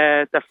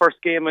that first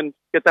game and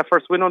get that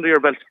first win under your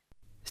belt.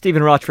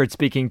 Stephen Rochford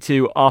speaking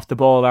to Off the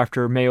Ball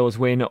after Mayo's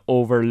win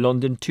over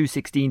London,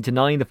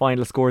 216-9, the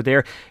final score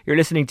there. You're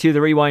listening to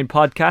the Rewind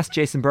podcast.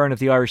 Jason Byrne of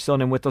the Irish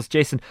Sun and with us.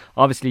 Jason,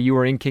 obviously you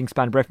were in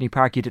Kingspan Breffni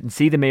Park, you didn't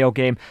see the Mayo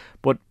game,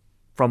 but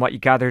from what you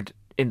gathered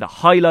in the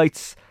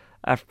highlights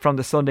from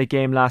the Sunday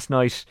game last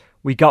night,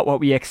 we got what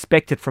we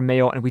expected from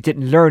Mayo and we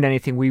didn't learn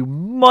anything. We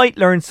might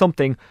learn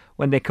something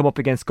when they come up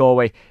against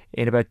Galway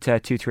in about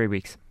 2-3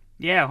 weeks.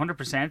 Yeah,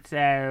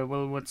 100%.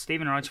 Well, what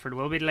Stephen Rochford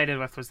will be delighted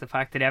with was the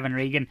fact that Evan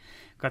Regan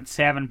got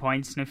 7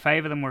 points. Now,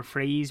 5 of them were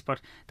frees, but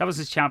that was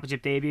his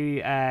championship debut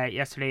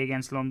yesterday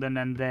against London,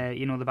 and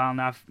the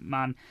Balnaff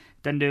man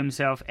didn't do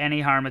himself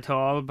any harm at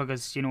all,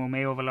 because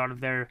Mayo have a lot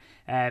of their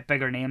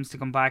bigger names to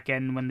come back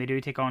in when they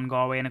do take on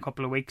Galway in a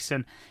couple of weeks.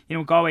 And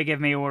Galway gave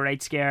Mayo a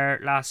right scare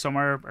last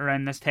summer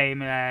around this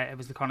time. It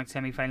was the Connacht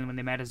semi-final when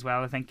they met as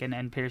well, I think,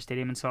 in Pearse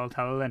Stadium in Salt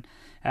Hill. And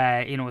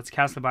it's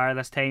Castlebar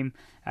this time.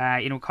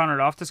 Conor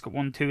Loftus got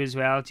 1-2 as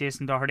well.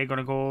 Jason Doherty got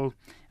a goal.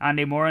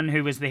 Andy Moran,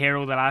 who was the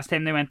hero the last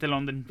time they went to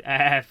London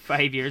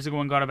 5 years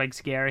ago and got a big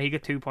scare, he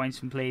got 2 points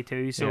from play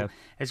too. So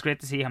it's great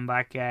to see him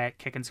back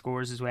kicking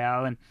scores as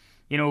well. And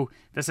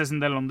this isn't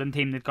the London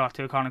team that got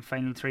to a Connacht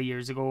final 3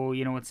 years ago.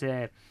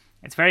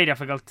 It's very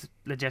difficult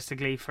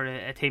logistically for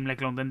a team like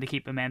London to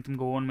keep momentum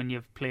going when you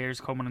have players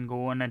coming and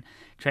going and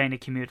trying to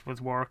commute with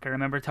work. I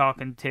remember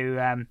talking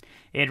to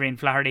Adrian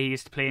Flaherty. He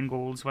used to play in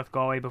goals with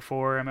Galway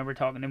before. I remember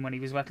talking to him when he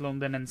was with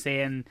London and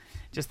saying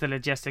just the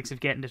logistics of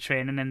getting to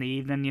training in the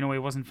evening. He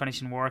wasn't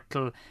finishing work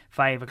till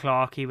 5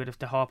 o'clock. He would have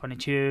to hop on a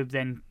tube,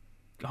 then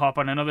hop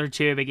on another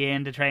tube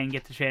again to try and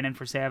get to training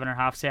for 7 or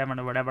half 7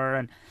 or whatever.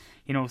 And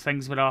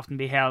things would often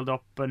be held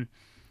up, and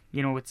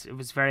it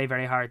was very,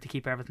 very hard to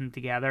keep everything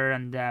together.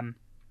 And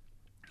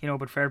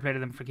but fair play to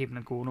them for keeping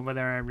it going over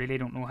there. I really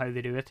don't know how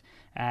they do it.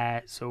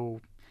 That's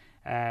what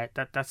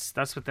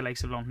the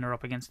likes of London are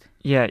up against.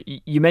 Yeah,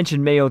 you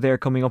mentioned Mayo there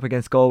coming up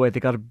against Galway.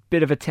 They got a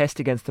bit of a test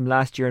against them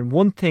last year, and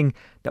one thing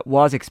that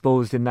was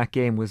exposed in that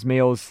game was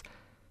Mayo's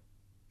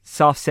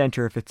soft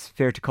centre, if it's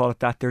fair to call it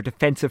that, their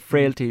defensive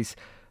frailties.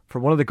 For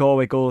one of the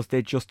Galway goals,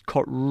 they just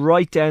cut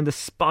right down the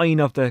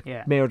spine of the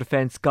Mayo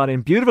defence, got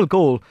in. Beautiful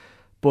goal,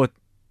 but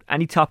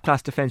any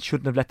top-class defence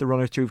shouldn't have let the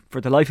runner through.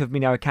 For the life of me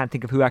now, I can't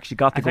think of who actually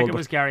got the goal. I think it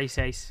was Gary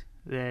Seiss.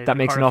 That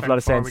makes an awful lot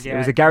of sense. It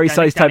was a Gary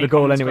Seiss type of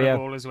goal anyway.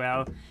 Goal as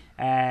well.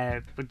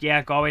 But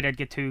yeah, Galway did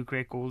get 2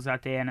 great goals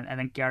that day, and I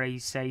think Gary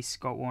Seiss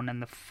got one in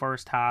the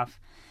first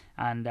half,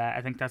 and I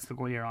think that's the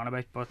goal you're on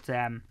about. But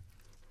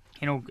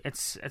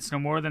it's no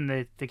more than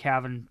the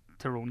Cavan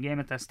Tyrone game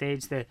at this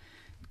stage. The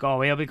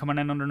Galway will be coming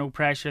in under no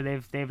pressure.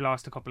 They've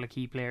lost a couple of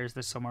key players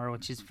this summer,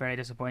 which is very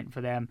disappointing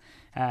for them.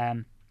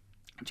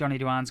 Johnny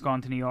Dewan's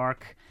gone to New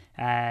York.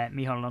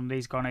 Michal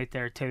Lundy's gone out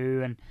there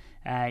too, and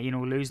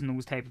losing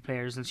those type of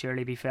players will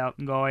surely be felt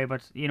in Galway.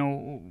 But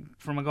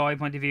from a Galway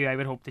point of view, I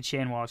would hope that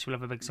Shane Walsh will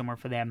have a big summer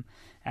for them.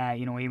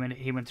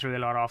 He went through a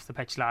lot off the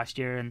pitch last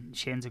year, and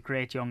Shane's a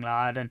great young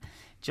lad and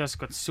just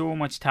got so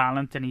much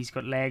talent, and he's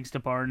got legs to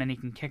burn, and he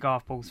can kick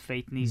off both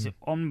feet, and he's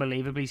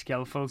unbelievably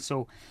skillful.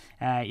 So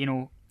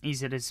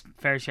he's had his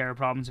fair share of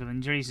problems with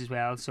injuries as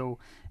well. So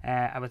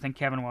I would think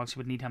Kevin Walsh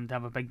would need him to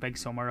have a big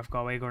summer if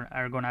Galway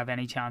are going to have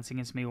any chance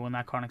against Mayo in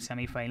that Connacht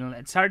semi-final.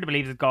 It's hard to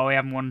believe that Galway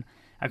haven't won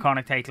a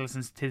Connacht title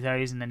since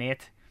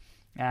 2008.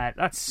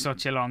 That's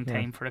such a long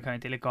time for a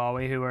county like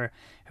Galway, who were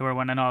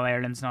winning All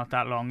Irelands not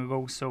that long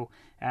ago. So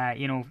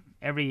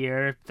every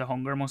year the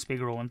hunger must be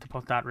growing to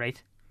put that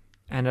right.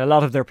 And a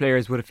lot of their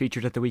players would have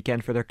featured at the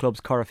weekend for their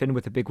clubs. Corofin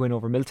with a big win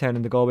over Milltown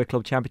in the Galway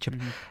Club Championship.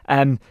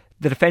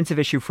 The defensive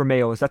issue for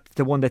Mayo, is that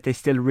the one that they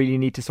still really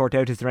need to sort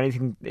out? Is there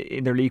anything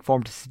in their league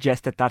form to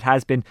suggest that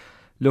has been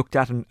looked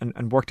at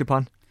and worked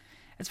upon?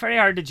 It's very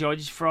hard to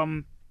judge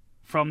from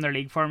their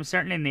league form.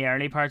 Certainly in the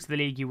early parts of the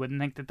league you wouldn't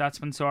think that that's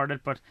been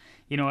sorted, but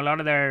a lot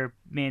of their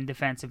main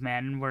defensive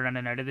men were in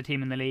and out of the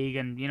team in the league,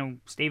 and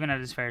Stephen had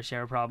his fair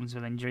share of problems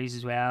with injuries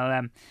as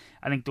well.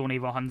 I think Donny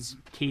Vaughan's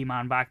key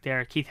man back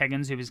there, Keith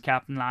Higgins, who was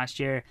captain last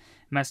year,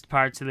 missed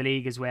parts of the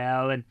league as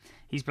well, and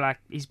he's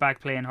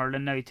back playing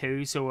hurling now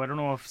too. So I don't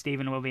know if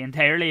Stephen will be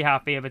entirely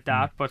happy about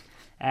that, but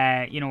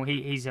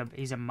he's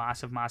a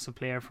massive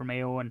player for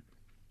Mayo, and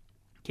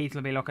Keith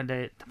will be looking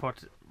to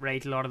put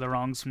right a lot of the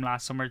wrongs from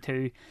last summer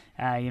too.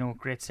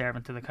 Great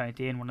servant to the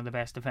county and one of the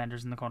best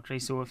defenders in the country.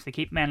 So if they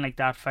keep men like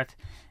that fit,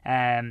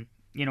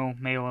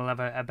 Mayo will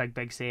have a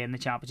big say in the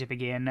championship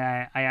again.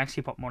 I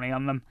actually put money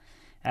on them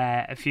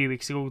a few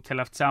weeks ago to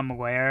lift Sam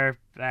Maguire.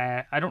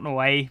 I don't know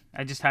why.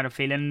 I just had a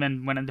feeling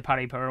and went into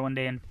Paddy Power one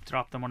day and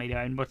dropped the money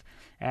down. But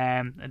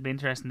it'd be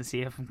interesting to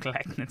see if I'm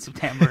collecting in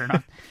September or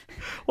not.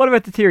 What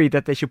about the theory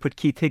that they should put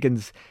Keith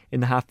Higgins in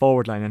the half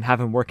forward line and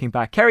have him working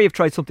back? Kerry have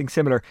tried something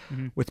similar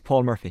with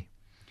Paul Murphy.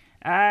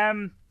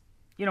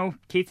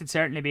 Keith would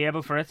certainly be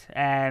able for it.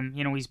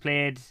 He's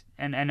played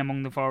in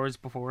among the forwards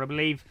before, I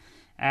believe.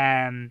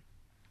 Try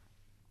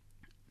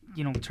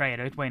it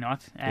out. Why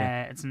not?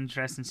 It's an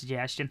interesting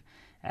suggestion.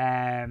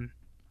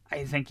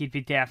 I think he'd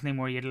be definitely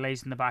more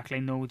utilised in the back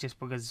line though, just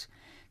because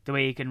the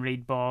way he can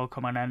read ball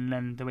coming in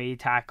and the way he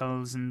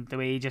tackles and the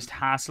way he just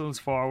hassles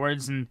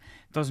forwards and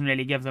doesn't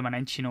really give them an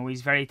inch.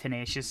 He's very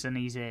tenacious and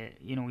he's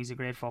a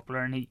great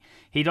footballer, and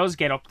he does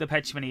get up the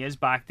pitch when he is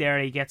back there.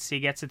 He gets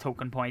a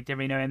token point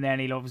every now and then.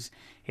 He loves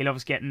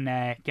getting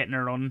a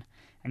run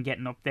and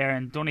getting up there,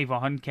 and Donny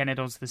Vaughan kind of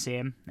does the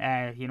same.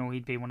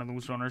 He'd be one of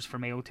those runners for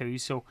Mayo too.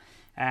 So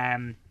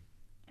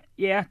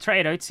Yeah, try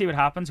it out, see what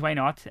happens. Why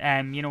not?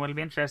 It'll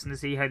be interesting to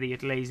see how they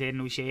utilise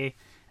Aidan O'Shea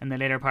in the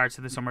later parts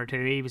of the summer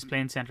too. He was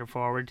playing centre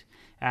forward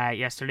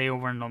yesterday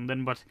over in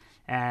London, but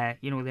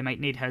they might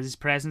need his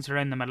presence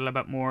around the middle a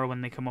bit more when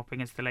they come up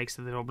against the likes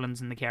of the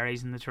Dublins and the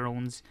Kerrys and the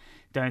Tyrones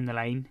down the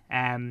line.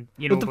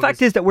 But the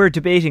fact is that we're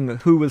debating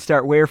who will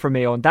start where for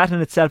Mayo, and that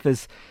in itself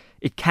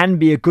it can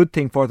be a good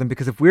thing for them,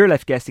 because if we're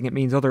left guessing, it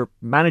means other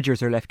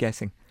managers are left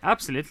guessing.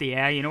 Absolutely,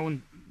 yeah.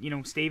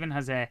 Stephen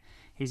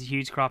he's a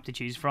huge crop to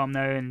choose from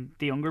now, and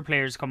the younger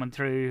players coming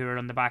through who are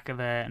on the back of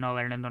an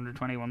All-Ireland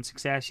under-21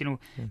 success.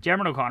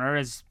 Jeremy O'Connor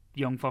is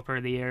young footballer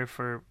of the year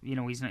for,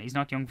 he's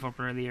not young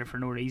footballer of the year for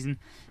no reason.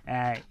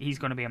 He's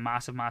going to be a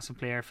massive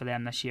player for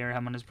them this year,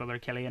 him and his brother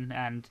Killian,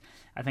 and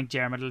I think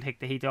Jeremy will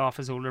take the heat off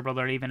his older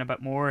brother even a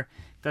bit more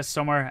this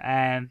summer.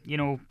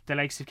 The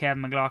likes of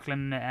Kevin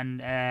McLaughlin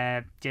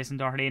and Jason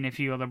Doherty and a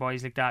few other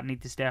boys like that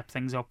need to step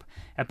things up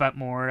a bit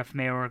more if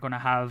Mayo are going to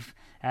have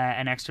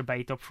an extra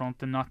bite up front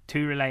and not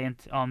too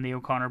reliant on the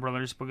O'Connor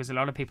brothers, because a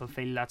lot of people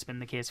feel that's been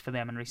the case for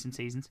them in recent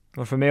seasons.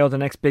 Well, for Mayo, the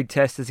next big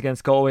test is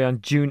against Galway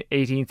on June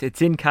 18th.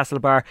 It's in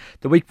Castlebar.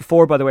 The week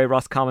before, by the way,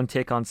 Roscommon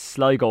take on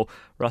Sligo.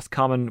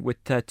 Roscommon with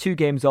 2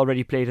 games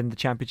already played in the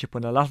Championship,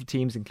 when a lot of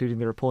teams, including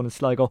their opponent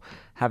Sligo,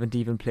 haven't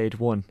even played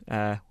one.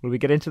 Will we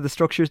get into the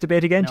structures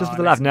debate again, just for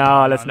the laugh?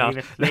 No, let's not.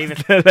 Leave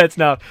it. Let's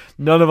not.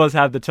 None of us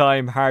have the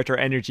time, heart or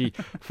energy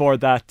for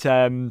that.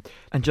 And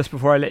just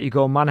before I let you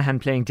go, Monaghan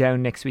playing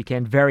Down next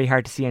weekend. Very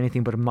hard to see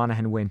anything but a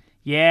Monaghan win.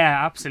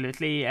 Yeah,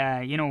 absolutely.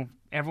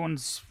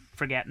 Everyone's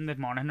forgetting that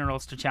Monaghan are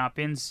Ulster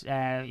champions.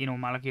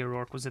 Malachi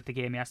O'Rourke was at the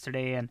game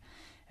yesterday, and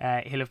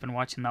he'll have been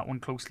watching that one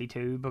closely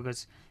too,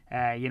 because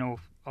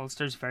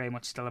Ulster's very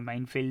much still a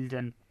minefield,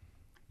 and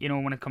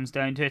when it comes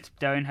down to it,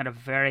 Down had a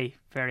very,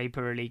 very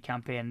poor league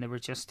campaign.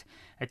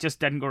 It just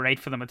didn't go right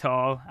for them at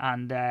all,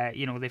 and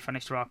they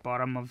finished rock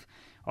bottom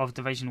of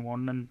Division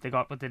 1, and they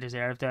got what they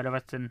deserved out of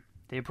it, and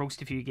they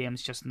approached a few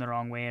games just in the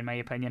wrong way, in my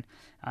opinion,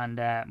 and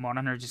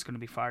Monaghan are just going to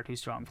be far too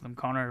strong for them.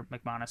 Conor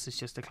McManus is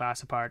just a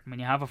class apart. When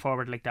you have a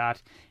forward like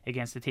that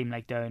against a team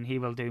like Down, he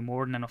will do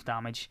more than enough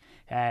damage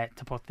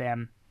to put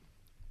them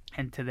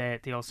into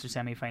the Ulster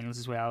semi-finals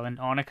as well, and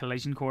on a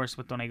collision course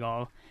with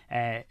Donegal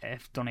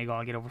if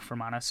Donegal get over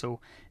Fermanagh. So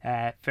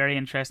very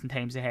interesting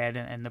times ahead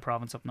in the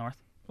province up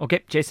north.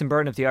 Okay, Jason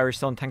Byrne of the Irish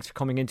Sun, thanks for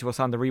coming into us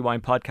on the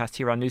Rewind podcast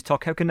here on News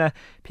Talk. How can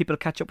people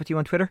catch up with you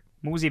on Twitter?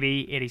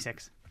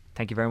 MoseyB86.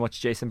 Thank you very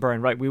much, Jason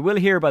Byrne. Right, we will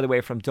hear, by the way,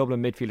 from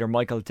Dublin midfielder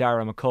Michael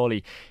Dara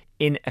Macaulay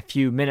in a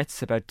few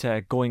minutes about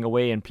going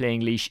away and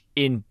playing Laois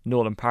in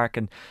Nolan Park,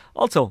 and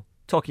also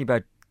talking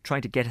about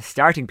trying to get a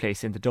starting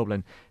place in the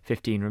Dublin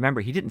 15.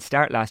 Remember, he didn't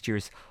start last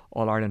year's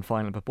All-Ireland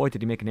final, but boy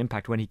did he make an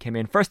impact when he came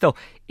in. First though,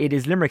 it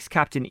is Limerick's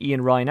captain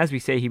Ian Ryan. As we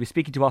say, he was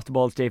speaking to Off the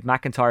Ball's Dave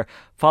McIntyre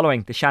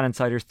following the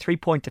Shannonsiders'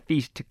 3-point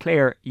defeat to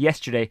Clare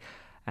yesterday,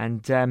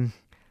 and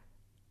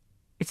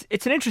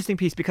it's an interesting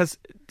piece, because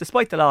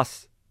despite the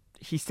loss,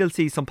 he still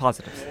sees some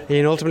positives.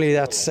 And ultimately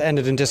that's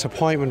ended in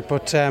disappointment,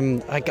 but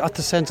I got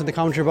the sense in the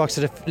commentary box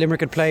that if Limerick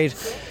had played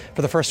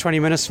for the first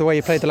 20 minutes the way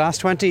you played the last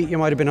 20, you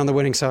might have been on the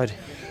winning side.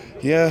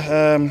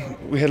 Yeah,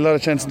 we had a lot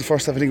of chances in the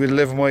first half. I think we had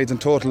 11 wides in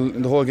total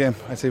in the whole game.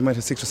 I'd say we might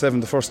have 6 or 7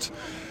 the first.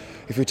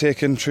 If we'd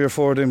taken 3 or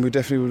 4 of them, we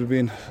definitely would have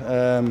been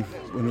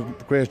a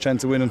great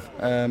chance of winning.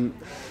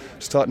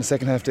 Just thought in the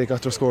second half they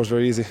got their scores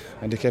very easy,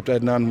 and they kept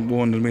adding on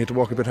one, and we had to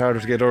work a bit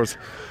harder to get ours.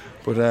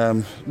 But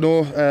I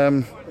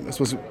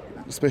suppose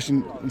especially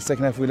in the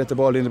second half we let the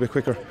ball in a bit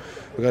quicker.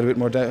 We got a bit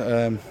more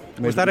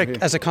was that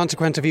as a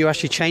consequence of you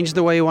actually changed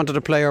the way you wanted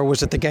to play, or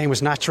was it the game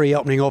was naturally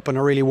opening up on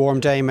a really warm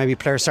day, maybe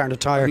players starting to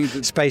tire,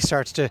 space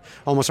starts to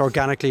almost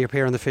organically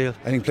appear on the field?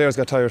 I think players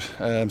got tired,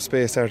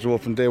 space started to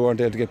open, they weren't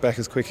able to get back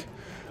as quick,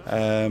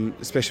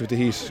 especially with the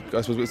heat.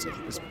 I suppose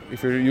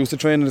if you're used to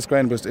training, it's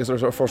grand, but it's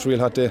our first real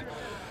hot day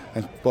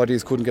and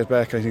bodies couldn't get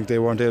back. I think they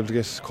weren't able to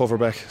get cover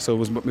back, so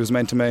it was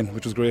man to man,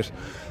 which was great.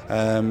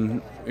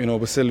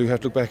 But still we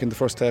have to look back in the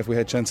first half, we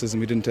had chances and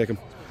we didn't take them.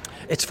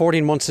 It's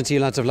 14 months since you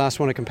lads have last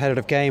won a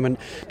competitive game, and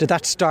did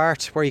that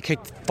start where you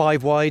kicked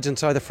 5 wides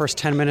inside the first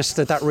 10 minutes,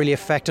 did that really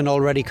affect an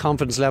already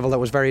confidence level that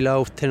was very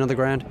low, thin on the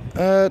ground?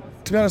 To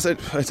be honest,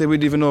 I'd say we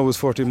didn't even know it was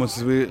 14 months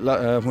since we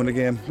won the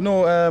game.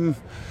 No,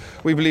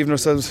 we believe in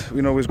ourselves.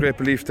 We know it was great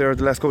belief there.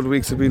 The last couple of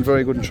weeks have been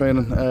very good in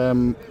training.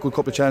 Good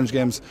couple of challenge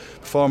games.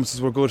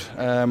 Performances were good.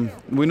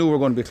 We knew we were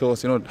going to be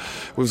close. It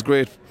was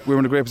great. We were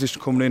in a great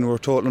position coming in. We were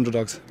total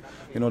underdogs.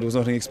 There was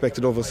nothing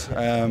expected of us.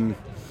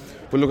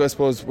 But look, I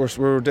suppose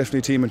we're definitely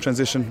a team in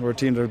transition. We're a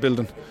team that are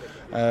building.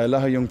 A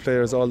lot of young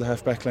players, all the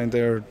half back line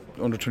there,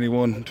 under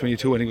 21,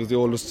 22 I think was the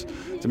oldest.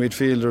 The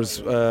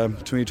midfielders,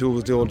 22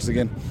 was the oldest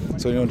again.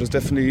 So there's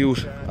definitely youth.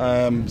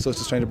 So it's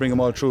just trying to bring them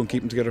all through and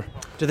keep them together.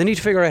 Do they need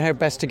to figure out how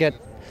best to get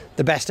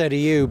the best out of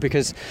you,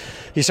 because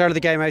you started the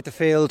game out the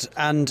field,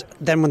 and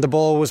then when the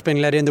ball was being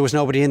let in, there was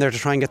nobody in there to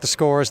try and get the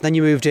scores. Then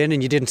you moved in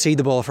and you didn't see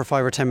the ball for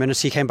 5 or 10 minutes,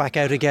 so you came back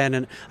out again.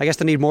 And I guess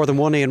they need more than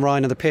one Ian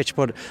Ryan on the pitch,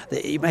 but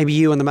maybe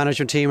you and the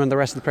management team and the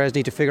rest of the players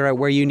need to figure out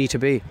where you need to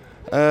be.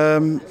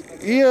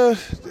 Yeah,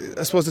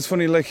 I suppose it's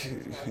funny, like,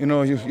 you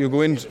know, you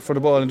go in for the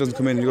ball and it doesn't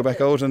come in, you go back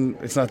out and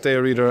it's not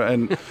there either,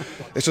 and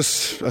it's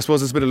just, I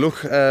suppose it's a bit of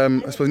luck.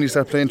 I suppose we need to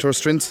start playing to our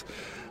strengths.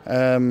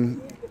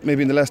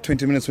 Maybe in the last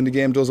 20 minutes when the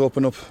game does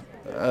open up,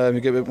 you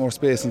get a bit more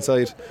space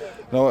inside.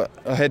 Now,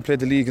 I had played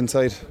the league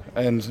inside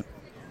and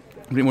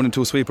being 1 and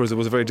 2 sweepers, it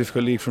was a very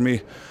difficult league for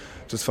me.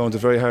 Just found it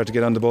very hard to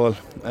get on the ball.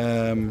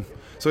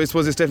 So I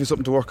suppose it's definitely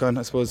something to work on.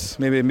 I suppose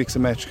maybe a mix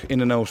and match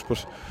in and out,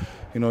 but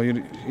you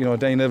know,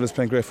 Danny Neville's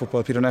playing great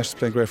football. Peter Nash is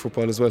playing great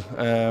football as well.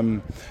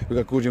 We've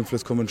got good young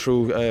fellas coming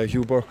through.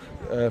 Hugh Burke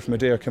from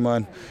Adair came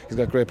on. He's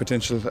got great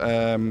potential.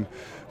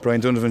 Brian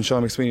Donovan,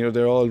 Sean McSweeney,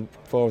 they're all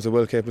forwards are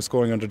well capable of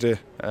scoring under day.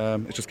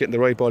 It's just getting the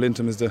right ball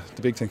into them is the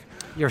big thing.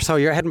 You're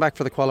heading back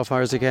for the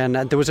qualifiers again.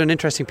 There was an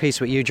interesting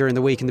piece with you during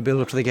the week in the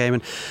build-up to the game,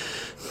 and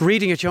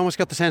reading it, you almost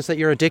got the sense that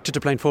you're addicted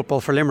to playing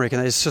football for Limerick,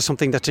 and it's just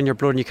something that's in your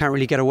blood and you can't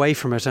really get away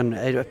from it.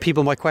 And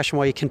people might question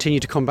why you continue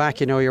to come back.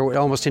 You know, you're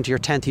almost into your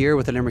 10th year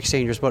with the Limerick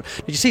seniors, but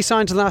did you see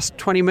signs in the last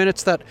 20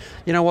 minutes that,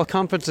 you know, while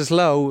confidence is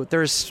low,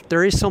 there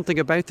is something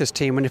about this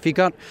team, and if you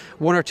got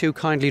 1 or 2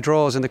 kindly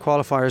draws in the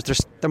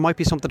qualifiers, there might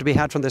be something to be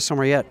had from this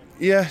summer yet?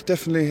 Yeah,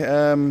 definitely.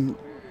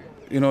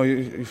 You know,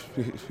 you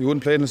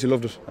wouldn't play it unless you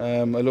loved it.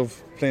 I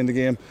love playing the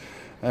game.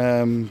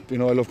 You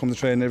know, I love coming to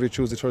train every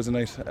Tuesday, Thursday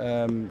night,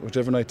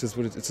 whichever night it is,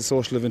 but it's a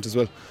social event as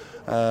well.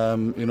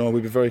 You know,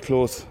 we'll be very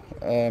close,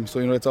 so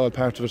you know, it's all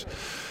part of it.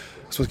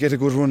 So get a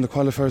good run in the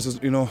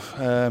qualifiers, you know,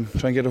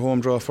 try and get a home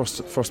draw first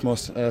of all.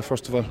 I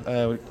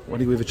think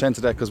we have a chance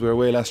of that because we were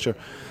away last year,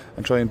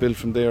 and try and build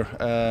from there.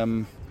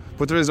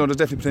 But there's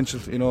definitely potential.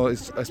 You know, I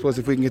suppose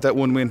if we can get that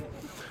one win,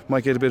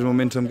 might get a bit of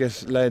momentum,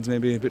 get lads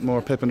maybe a bit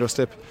more pep in their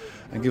step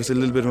and give us a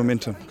little bit of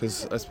momentum,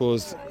 because I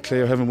suppose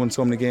Clare haven't won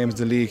so many games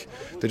in the league.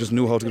 They just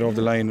knew how to get over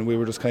the line, and we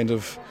were just kind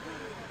of,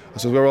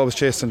 so we were always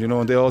chasing, you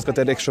know, and they always got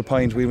that extra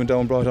point. We went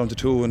down, brought down to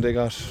 2, and they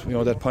got, you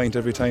know, that point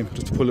every time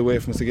just to pull away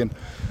from us again.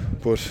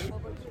 But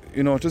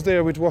you know, just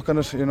there, we'd work on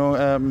it, you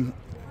know.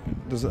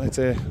 I'd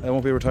say I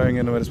won't be retiring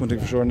anyway, that's one thing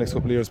for sure in the next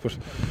couple of years, but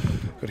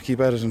got to keep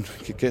at it and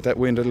get that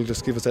win. That'll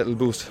just give us that little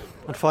boost.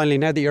 And finally,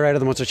 now that you're out of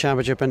the Munster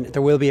Championship and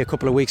there will be a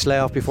couple of weeks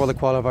layoff before the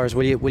qualifiers,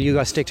 will you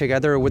guys stick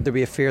together, or would there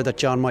be a fear that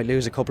John might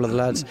lose a couple of the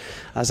lads,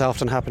 as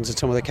often happens in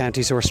some of the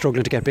counties who are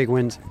struggling to get big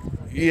wins?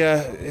 Yeah,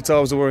 it's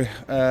always a worry,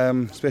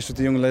 especially with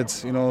the young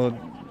lads, you know,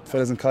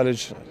 fellas in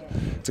college.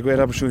 It's a great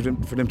opportunity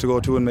for them to go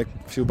to and make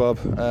a few bob.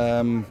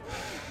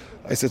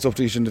 I say it's up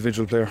to each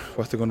individual player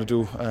what they're going to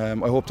do.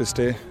 I hope they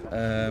stay.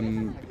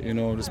 You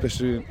know,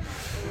 especially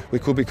we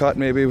could be caught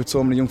maybe with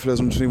so many young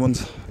fellas under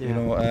 21s. Yeah. You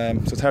know,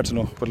 so it's hard to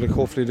know. But like,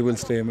 hopefully they will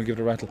stay and we'll give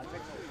it a rattle.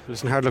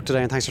 Listen, hard luck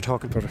today, and thanks for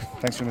talking. Perfect.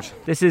 Thanks very much.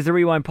 This is the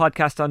Rewind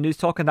podcast on News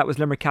Talk, and that was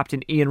Limerick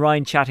captain Ian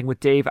Ryan chatting with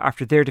Dave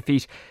after their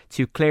defeat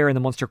to Clare in the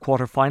Munster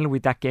quarter-final,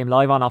 with that game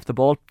live on Off the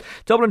Ball.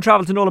 Dublin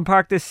travel to Nolan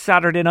Park this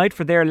Saturday night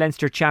for their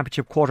Leinster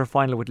Championship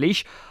quarter-final with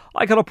Laois.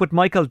 I caught up with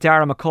Michael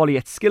Dara McCauley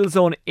at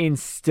Skillzone in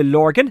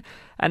Stillorgan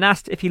and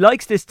asked if he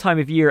likes this time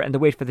of year and the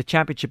wait for the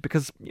championship,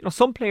 because, you know,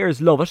 some players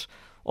love it,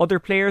 other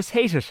players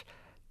hate it.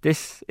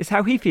 This is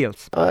how he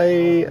feels.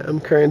 I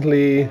am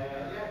currently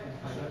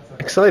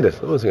excited.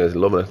 I was going to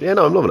loving it. Yeah,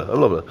 no, I'm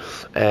loving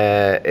it.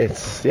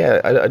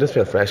 I just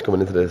feel fresh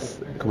coming into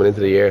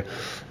the year.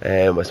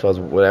 I suppose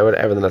whatever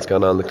everything that's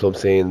gone on in the club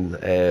scene,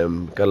 got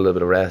a little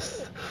bit of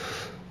rest.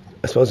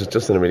 I suppose it's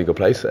just in a really good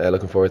place.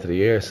 Looking forward to the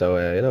year, so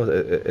you know,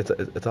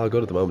 it's all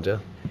good at the moment. Yeah.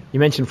 You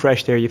mentioned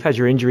fresh there. You've had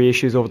your injury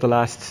issues over the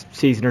last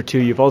season or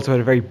two. You've also had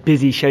a very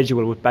busy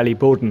schedule with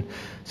Ballyboden.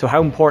 So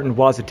how important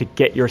was it to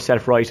get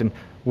yourself right, and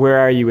where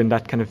are you in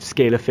that kind of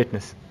scale of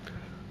fitness?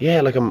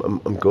 Yeah, like I'm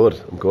good.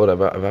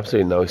 I've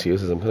absolutely no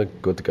excuses. I'm kind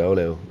of good to go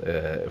now.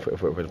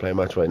 If we're to play a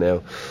match right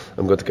now,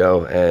 I'm good to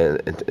go.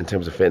 And in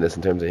terms of fitness,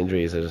 in terms of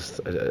injuries, I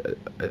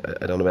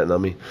don't have anything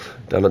on me.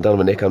 Don't have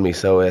a nick on me.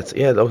 So it's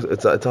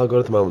all good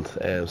at the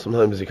moment.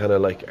 Sometimes you kind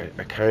of like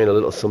are carrying a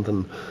little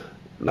something.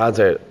 Lads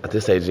are at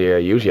this stage of the year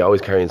usually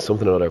always carrying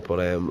something or other. But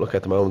look,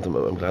 at the moment,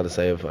 I'm glad to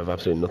say I've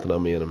absolutely nothing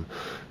on me, and I'm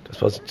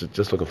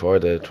just looking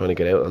forward to trying to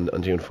get out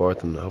on June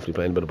 4th and hopefully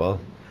playing a bit of ball.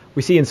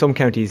 We see in some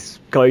counties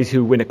guys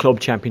who win a club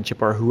championship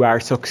or who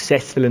are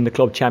successful in the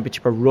club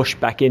championship are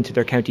rushed back into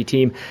their county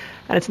team,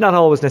 and it's not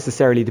always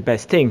necessarily the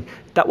best thing.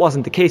 That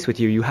wasn't the case with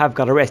you. You have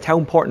got a rest. How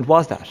important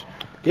was that?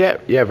 Yeah,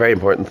 very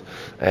important.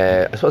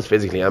 I suppose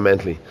physically and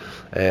mentally.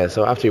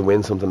 So after you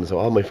win something, so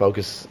all my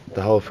focus,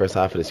 the whole first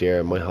half of this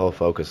year, my whole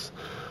focus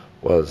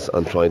was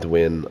on trying to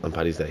win on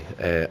Paddy's Day,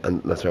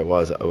 and that's where it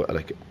was.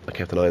 I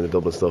kept an eye on the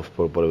Dublin stuff,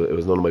 but it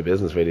was none of my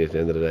business really at the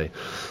end of the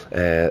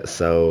day.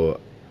 So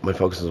my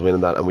focus was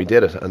winning that, and we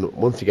did it. And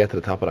once you get to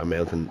the top of that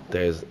mountain,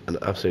 there's an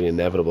absolutely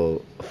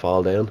inevitable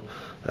fall down,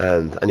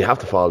 and you have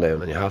to fall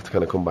down, and you have to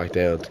kind of come back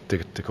down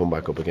to come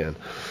back up again.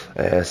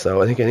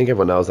 So I think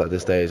everyone knows that at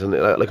this stage, and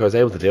like I was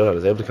able to do that. I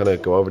was able to kind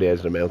of go over the edge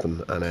of the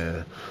mountain,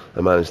 and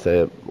I managed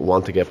to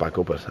want to get back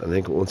up it. And I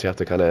think once you have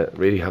to kind of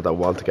really have that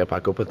want to get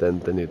back up it,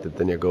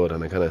 then you're good.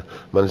 And I kind of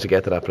managed to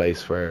get to that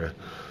place where.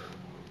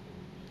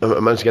 I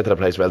managed to get to that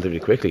place relatively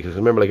quickly, because I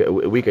remember like a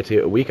week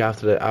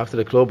after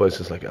the club, I was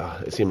just like,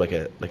 it seemed like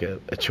a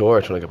chore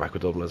trying to get back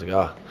with Dublin. I was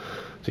like,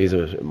 geez,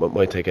 it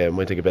might take a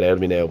bit out of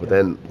me now. But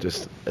then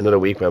just another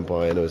week went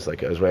by, and it was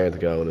like I was raring to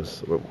go, and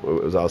it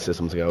was all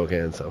systems to go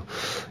again. So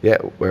yeah,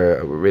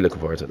 we're really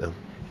looking forward to it now.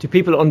 Do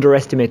people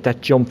underestimate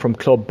that jump from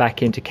club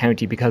back into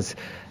county? Because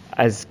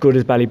as good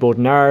as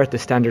Ballyboden are, the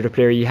standard of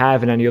player you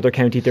have in any other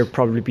county, there'd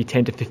probably be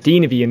 10 to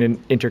 15 of you in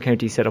an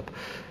inter-county setup.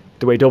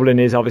 The way Dublin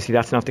is, obviously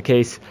that's not the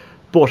case.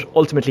 But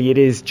ultimately it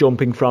is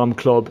jumping from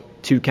club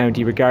to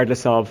county,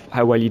 regardless of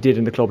how well you did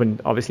in the club,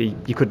 and obviously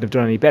you couldn't have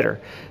done any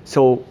better.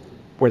 So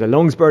were the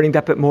lungs burning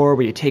that bit more?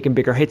 Were you taking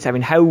bigger hits? I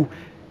mean, how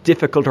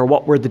difficult, or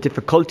what were the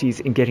difficulties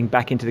in getting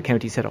back into the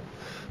county setup?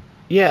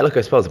 Yeah, look,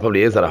 I suppose it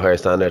probably is at a higher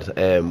standard.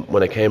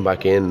 When I came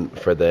back in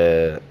for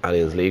the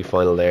Allianz League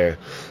final there,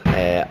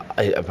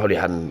 I probably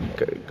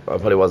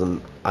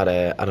wasn't at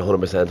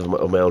 100%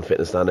 of my own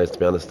fitness standards, to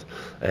be honest.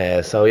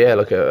 So yeah,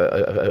 look,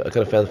 I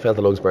kind of felt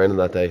the lungs burning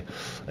that day.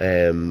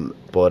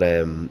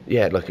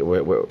 Yeah, look,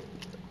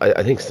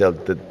 I think still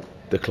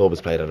the club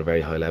has played at a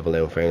very high level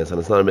now, in fairness, and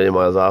it's not a million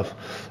miles off.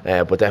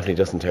 But definitely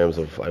just in terms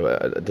of,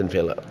 I didn't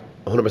feel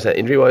 100%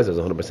 injury wise, I was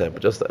 100%,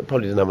 but just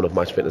probably didn't have enough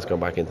match fitness going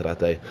back into that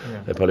day.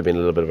 It'd probably been a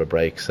little bit of a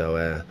break.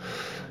 So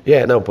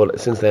but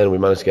since then we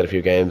managed to get a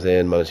few games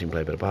in, managed to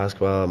play a bit of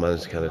basketball,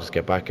 managed to kind of just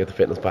get the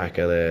fitness back,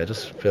 and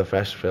just feel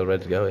fresh, feel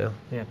ready to go.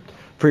 Yeah.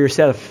 For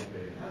yourself,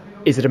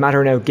 is it a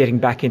matter now getting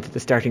back into the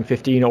starting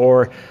 15,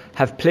 or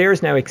have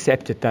players now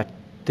accepted that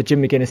the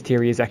Jim McGuinness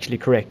theory is actually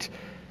correct?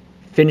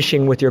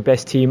 Finishing with your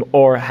best team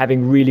or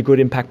having really good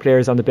impact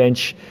players on the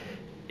bench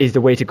is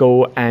the way to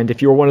go, and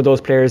if you're one of those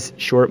players,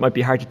 sure, it might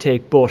be hard to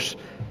take, but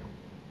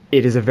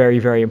it is a very,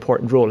 very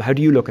important role. How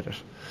do you look at it?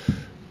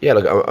 Yeah,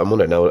 look, I'm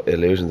under no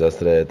illusions as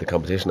to the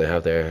competition I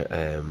have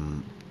there.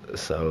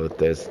 So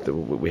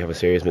we have a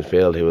serious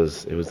midfield who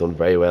was done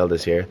very well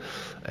this year,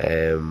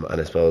 and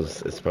I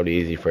suppose it's probably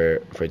easy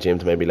for Jim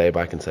to maybe lay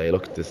back and say,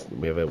 look,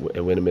 we have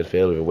a winning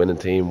midfield, we have a winning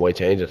team, why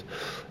change it?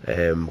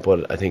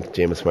 But I think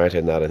Jim is smarter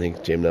than that. I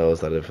think Jim knows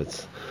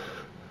that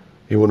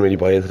he wouldn't really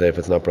buy into it if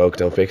it's not broke,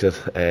 don't fix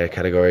it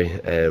category.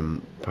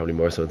 Probably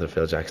more so than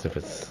Phil Jackson,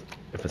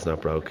 if it's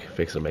not broke,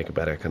 fix it and make it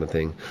better kind of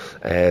thing.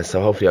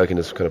 So hopefully I can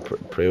just kind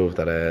of prove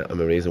that I'm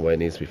a reason why it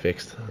needs to be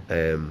fixed.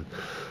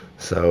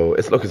 So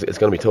it's going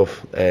to be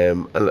tough.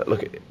 And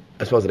look,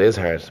 I suppose it is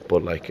hard,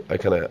 but like I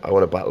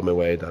want to battle my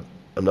way that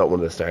I'm not one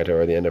of the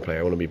starter or the ender player.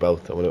 I want to be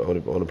both. I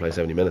want to play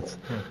 70 minutes.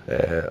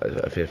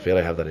 I feel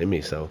I have that in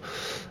me. So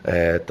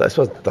I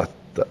suppose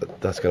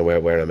that's kind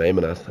of where I'm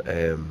aiming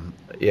at.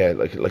 Yeah,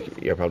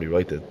 like you're probably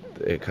right that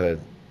it kind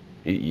of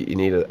you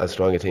need as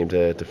strong a team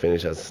to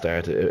finish as a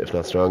start, if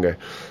not stronger.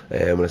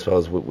 And I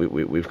suppose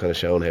we've kind of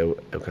shown how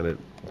kind of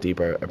deep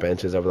our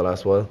bench is over the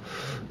last while.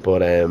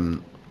 But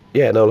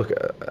yeah, no, look,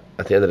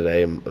 at the end of the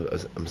day,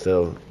 I'm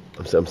still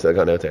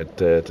going out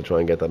there to try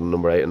and get that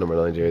number 8 and number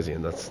 9 jersey,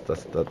 and that's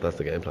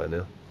the game plan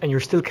now. And you're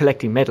still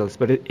collecting medals,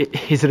 but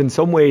is it in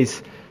some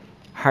ways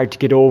hard to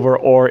get over,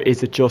 or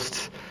is it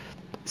just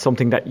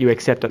something that you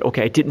accept that,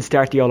 okay, I didn't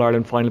start the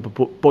All-Ireland final,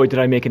 but boy, did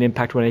I make an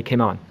impact when I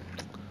came on?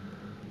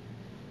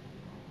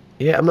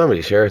 Yeah, I'm not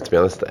really sure, to be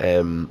honest.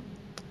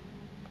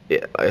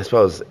 Yeah, I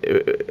suppose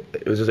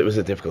it was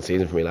a difficult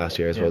season for me last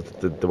year. I suppose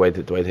the way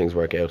things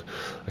work out,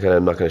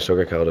 I'm not going to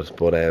sugarcoat it,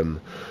 but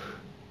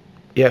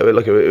yeah,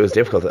 look, it was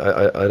difficult.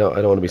 I don't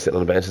want to be sitting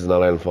on the benches in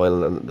All Ireland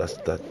final, and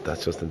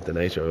that's just the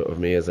nature of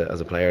me as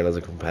a player and as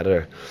a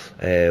competitor.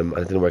 And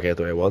it didn't work out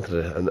the way I wanted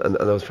it, and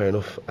that was fair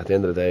enough. At the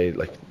end of the day,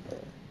 like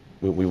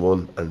we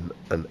won, and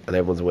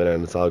everyone's a winner,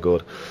 and it's all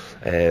good.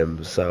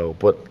 So,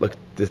 but look,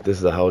 this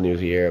is a whole new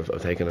year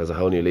of taking it as a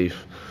whole new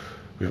leaf.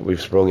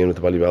 We've sprung in with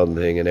the Ballyboden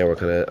thing, and now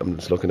I'm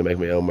just looking to make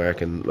my own mark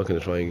and looking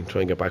to try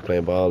and get back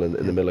playing ball in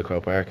the middle of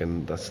Croke Park,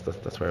 and that's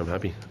where I'm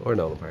happy. Or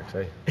Nolan Park,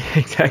 say.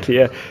 Exactly,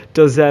 yeah.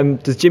 Does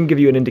Jim give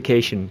you an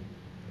indication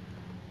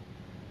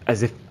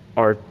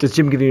does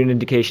Jim give you an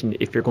indication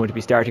if you're going to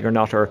be starting or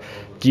not, or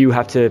do you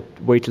have to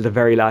wait till the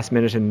very last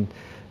minute and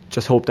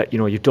just hope that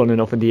you've done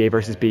enough in the A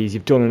versus Bs,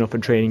 you've done enough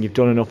in training, you've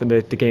done enough in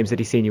the games that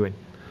he's seen you in?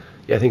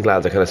 Yeah, I think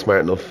lads are kind of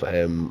smart enough.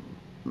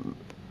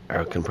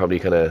 Or can probably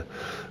kind of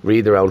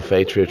read their own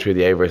fate through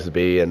the A versus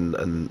B,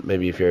 and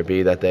maybe if you're a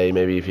B that day,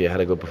 maybe if you had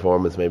a good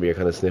performance, maybe you're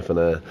kind of sniffing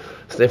a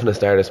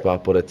starter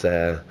spot. But it's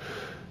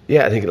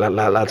yeah, I think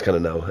lads kind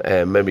of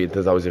know. Maybe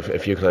there's always a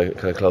few kind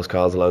of close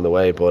calls along the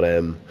way, but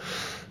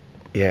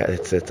yeah,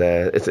 it's not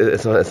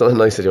a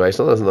nice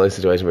situation. It's not a nice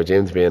situation for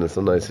Jim to be in. It's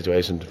not a nice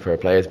situation for a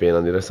player to be in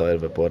on the other side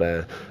of it. But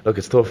look,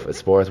 it's tough. It's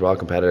sports. We're all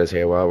competitors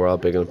here. We're all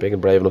big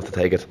and brave enough to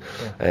take it.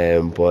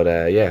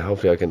 But yeah,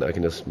 hopefully I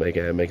can just make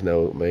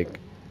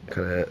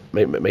kind of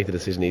make the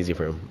decision easy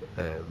for him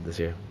this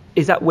year.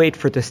 Is that wait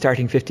for the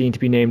starting 15 to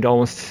be named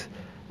almost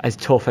as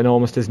tough and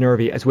almost as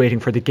nervy as waiting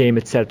for the game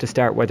itself to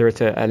start, whether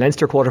it's a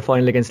Leinster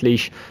quarter-final against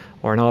Laois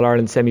or an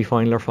All-Ireland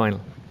semi-final or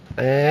final?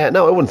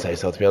 No, I wouldn't say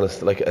so, to be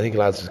honest. Like, I think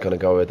lads just kind of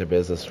go about their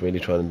business, really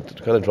trying to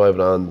kind of drive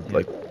it on.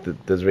 Like,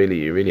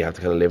 you really have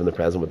to kind of live in the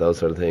present with those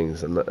sort of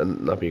things and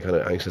not be kind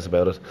of anxious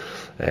about it.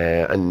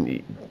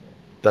 And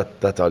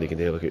that's all you can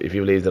do. Like, if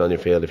you leave it on your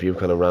field, if you've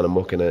kind of ran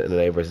amok in an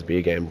A versus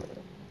B game,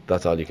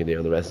 that's all you can do,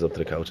 and the rest is up to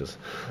the coaches.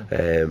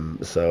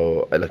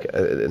 So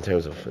in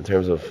terms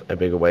of a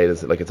bigger weight,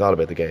 it's all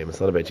about the game. It's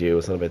not about you.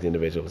 It's not about the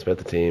individual. It's about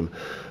the team,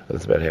 and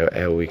it's about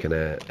how we can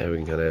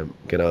kind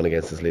of get on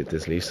against this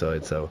Laois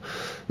side. So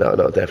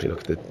no,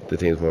 definitely the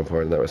team's more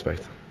important in that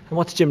respect. And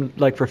what's Jim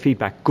like for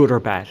feedback, good or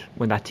bad,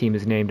 when that team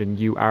is named and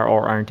you are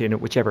or aren't in it,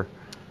 whichever?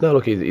 No,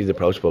 look, he's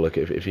approachable. Like,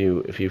 if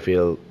you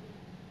feel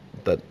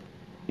that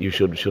you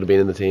should have been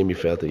in the team, you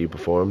felt that you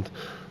performed.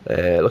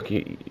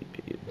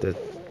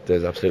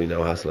 There's absolutely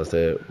no hassle as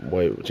to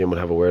why Jim would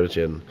have a word with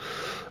you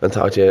and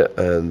talk to you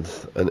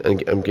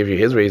and give you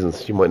his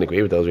reasons. You mightn't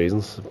agree with those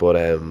reasons, but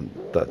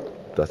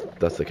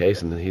that's the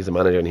case, and he's the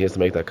manager and he has to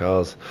make that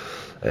calls.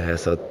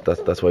 So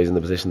that's why he's in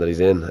the position that he's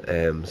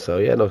in. So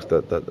yeah, no,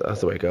 that's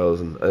the way it goes.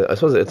 And I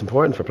suppose it's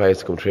important for players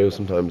to come through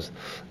sometimes.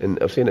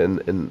 I've seen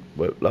it in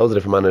loads of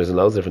different managers and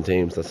loads of different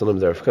teams that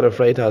sometimes they're kind of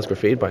afraid to ask for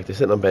feedback. They're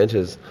sitting on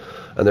benches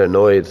and they're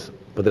annoyed,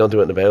 but they don't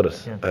do anything about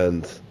it. Yeah.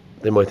 And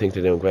they might think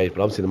they're doing great,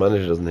 but obviously the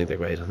manager doesn't think they're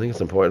great. I think it's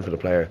important for the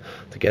player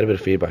to get a bit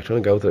of feedback, try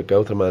and go to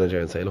the manager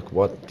and say, look,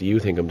 what do you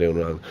think I'm doing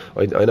wrong?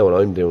 I know what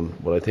I'm doing,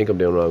 what I think I'm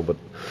doing wrong, but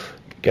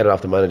get it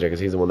off the manager because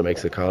he's the one that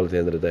makes the call at the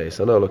end of the day.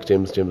 So no, look,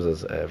 Jim's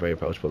is very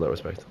approachable in that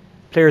respect.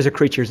 Players are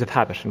creatures of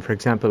habit, and for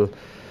example,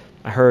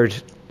 I heard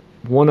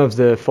one of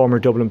the former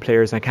Dublin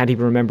players, I can't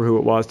even remember who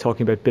it was,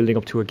 talking about building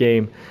up to a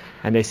game,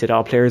 and they said,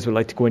 players would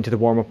like to go into the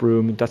warm-up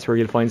room, that's where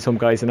you'll find some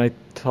guys. And I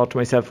thought to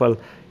myself, well,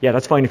 yeah,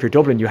 that's fine if you're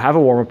Dublin, you have a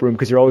warm-up room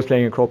because you're always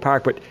playing in Croke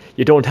Park, but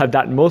you don't have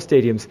that in most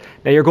stadiums.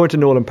 Now you're going to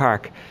Nolan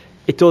Park,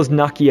 it does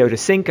knock you out of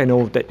sync. I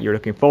know that you're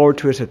looking forward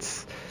to it,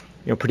 it's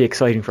pretty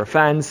exciting for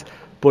fans,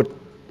 but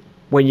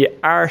when you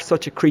are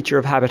such a creature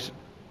of habit,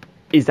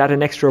 is that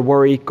an extra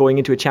worry going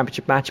into a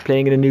championship match,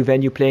 playing in a new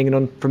venue, playing in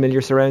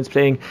unfamiliar surrounds,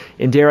 playing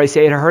in, dare I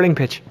say it, a hurling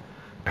pitch?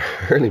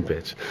 Hurling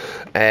pitch.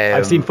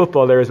 I've seen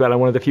football there as well. I'm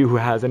one of the few who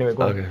has. Anyway,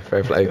 go on.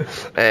 Fair play.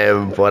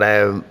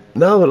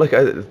 No, like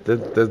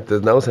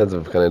there's no sense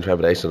of kind of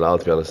trepidation at all,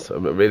 to be honest.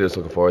 I'm really just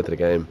looking forward to the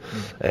game.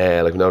 We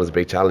know there's a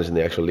big challenge in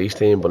the actual Laois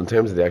team, but in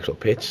terms of the actual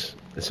pitch,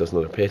 it's just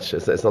another pitch.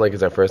 It's not like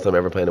it's our first time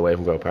ever playing away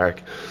from Croke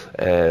Park.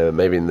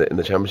 Maybe in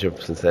the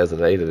championship since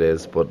 2008 it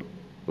is, but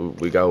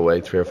we go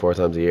away 3 or 4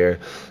 times a year,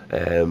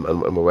 and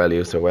we're well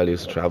used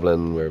to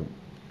travelling.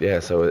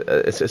 So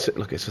it's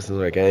just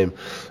another game,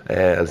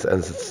 and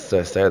since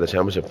the start of the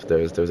championship,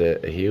 there's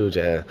a huge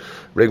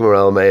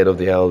rigmarole made of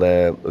the old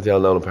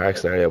Nolan Park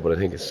scenario, but I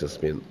think it's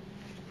just been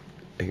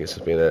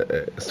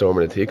a storm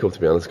in a teacup, to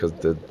be honest,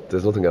 because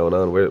there's nothing going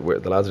on.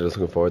 The lads are just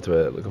looking forward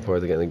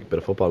to getting a bit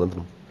of football into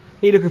them.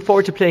 Are you looking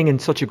forward to playing in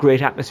such a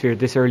great atmosphere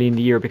this early in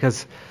the year?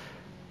 Because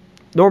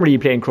normally you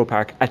play in Croke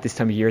Park at this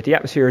time of year, the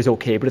atmosphere is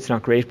okay, but it's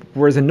not great.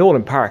 Whereas in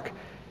Nolan Park,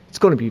 it's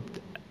going to be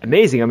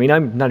amazing. I mean,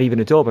 I'm not even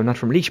a Dub, I'm not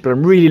from Laois, but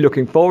I'm really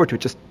looking forward to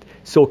it, just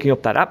soaking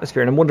up that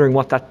atmosphere. And I'm wondering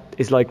what that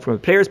is like from a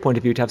player's point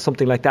of view to have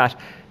something like that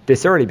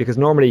this early, because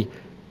normally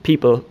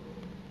people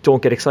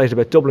don't get excited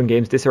about Dublin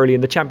games this early in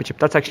the championship.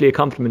 That's actually a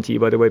compliment to you,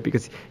 by the way,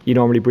 because you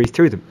normally breeze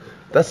through them.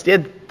 That's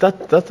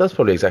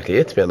probably exactly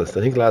it, to be honest.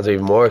 I think lads are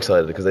even more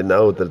excited because they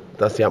know that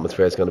that's the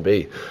atmosphere it's going to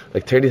be.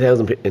 Like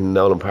 30,000 in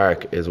Nolan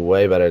Park is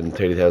way better than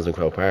 30,000 in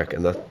Croke Park,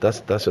 and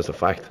that's just a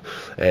fact.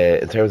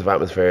 In terms of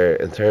atmosphere,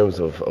 in terms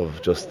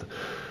of just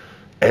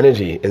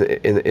energy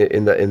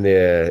in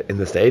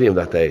the stadium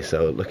that day.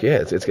 So look,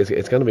 yeah, it's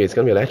going to be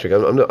electric.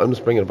 I'm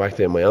just bringing it back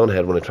to my own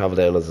head when I travelled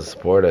down as a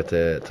supporter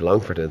to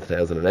Longford in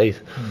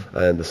 2008,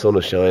 and the sun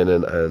was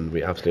shining, and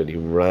we absolutely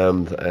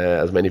rammed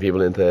as many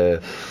people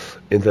into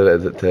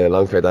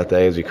Longford that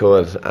day as we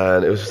could,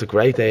 and it was just a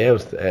great day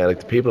out.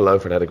 The people in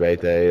Longford had a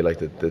great day. Like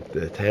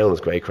the town was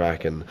great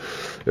crack, and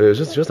it was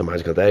just a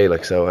magical day.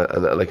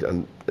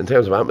 And in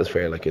terms of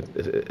atmosphere,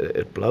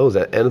 it blows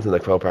anything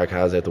that Croke Park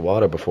has out the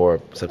water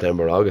before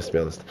September or August, to be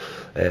honest.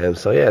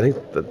 So yeah, I think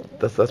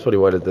that's probably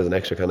why there's an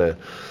extra kind of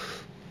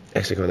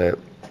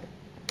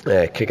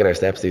kick in our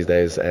steps these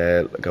days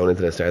going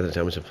into the start of the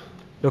championship.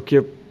 Look,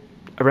 you're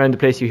around the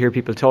place, you hear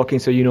people talking,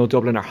 so you know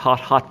Dublin are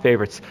hot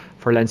favourites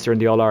for Leinster in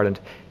the All-Ireland.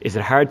 Is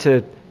it hard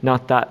to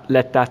not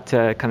let that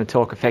kind of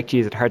talk affect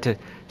you? Is it hard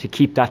to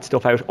keep that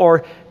stuff out? Or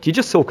do you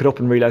just soak it up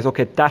and realise,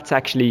 okay, that's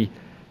actually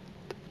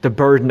the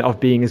burden of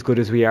being as good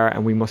as we are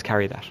and we must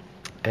carry that?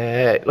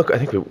 Look, I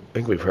think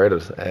we've heard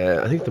it.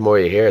 I think the more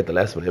you hear it, the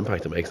less of an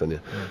impact it makes on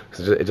you,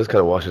 because it just kind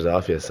of washes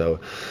off you.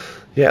 So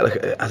yeah, look,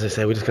 as I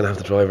say, we just kind of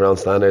have to drive our own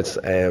standards,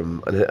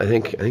 and I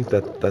think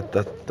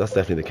that's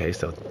definitely the case.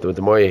 Though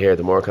the more you hear,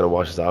 the more it kind of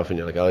washes off, and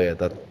you're like, oh yeah,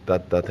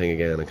 that thing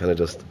again. It kind of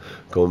just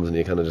comes, and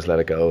you kind of just let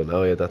it go. And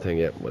oh yeah, that thing,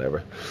 yeah,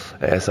 whatever.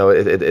 So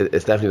it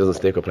definitely doesn't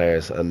stick with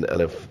players, and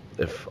if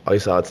if I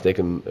saw it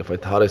sticking, if I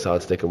thought I saw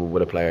it sticking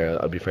with a player,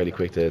 I'd be fairly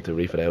quick to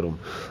reef it out of him,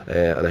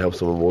 and I hope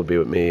someone would be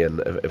with me. And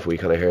if we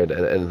kind of heard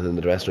anything in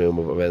the dressing room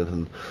or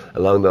anything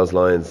along those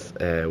lines,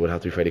 we'd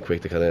have to be fairly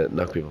quick to kind of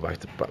knock people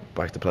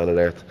back to planet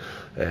Earth,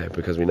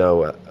 because we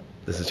know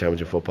this is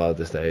championship football at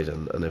this stage,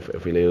 and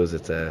if we lose,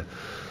 it's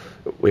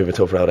we have a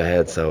tough road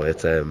ahead. So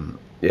it's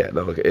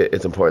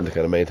it's important to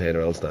kind of maintain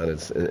our own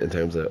standards in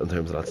terms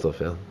of that stuff.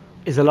 Yeah.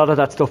 Is a lot of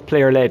that stuff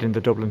player led in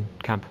the Dublin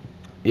camp?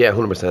 Yeah,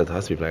 100%. It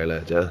has to be player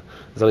led. Yeah,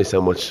 there's only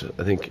so much.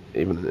 I think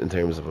even in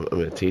terms of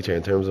I'm a teacher,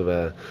 in terms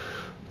of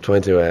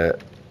trying to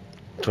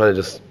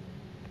just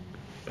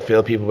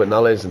fill people with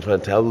knowledge and trying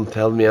to tell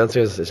them the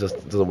answers. It just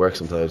doesn't work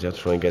sometimes. You have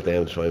to try and get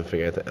them to try and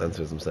figure out the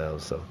answers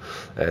themselves. So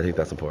I think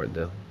that's important.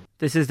 Yeah.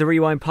 This is the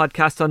Rewind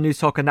podcast on News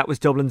Talk, and that was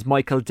Dublin's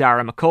Michael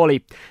Dara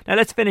Macaulay. Now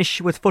let's finish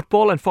with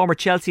football, and former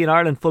Chelsea and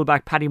Ireland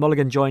fullback Paddy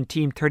Mulligan joined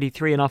Team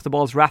 33 and Off the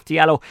Ball's Raf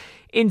Diallo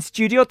in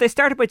studio. They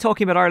started by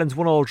talking about Ireland's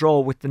 1-1 draw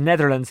with the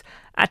Netherlands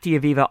at the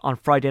Aviva on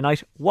Friday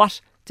night.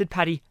 What did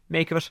Paddy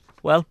make of it?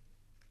 Well,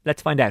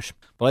 let's find out.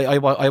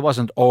 Well, I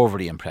wasn't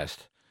overly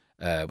impressed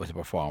with the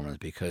performance,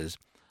 because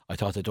I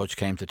thought the Dutch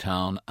came to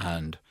town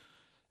and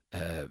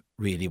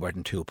really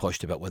weren't too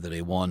pushed about whether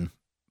they won,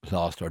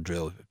 lost or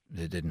drew.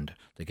 They didn't.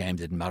 The game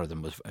didn't matter to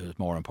them. It was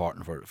more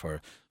important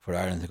for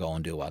Ireland to go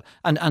and do well.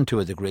 And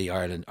to a degree,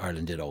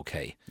 Ireland did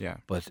okay. Yeah.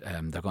 But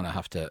they're going to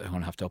have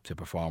to up their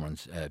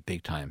performance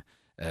big time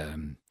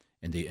in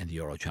the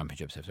Euro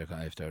Championships if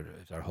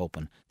they're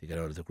hoping to get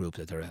out of the group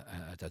that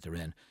they're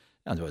in.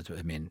 In other words,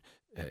 I mean,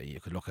 you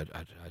could look at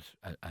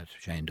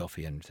Shane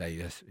Duffy and say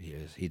yes,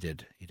 he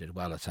did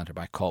well at centre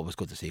back. It was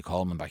good to see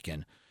Coleman back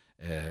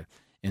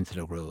into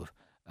the groove.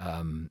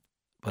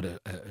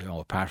 But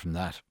apart from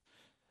that,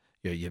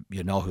 you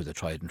know who the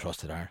tried and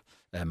trusted are.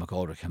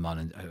 McGoldrick came on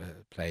and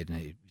played, and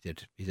he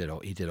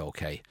did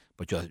okay.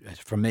 But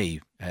for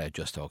me,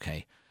 just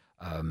okay.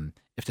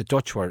 If the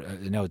Dutch were,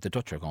 the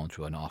Dutch are going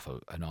through an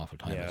awful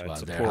time as well.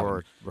 It's a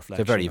poor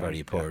reflection. It's a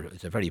very poor.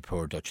 It's a very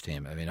poor Dutch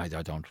team. I mean, I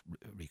don't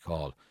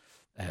recall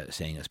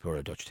seeing as poor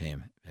a Dutch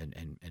team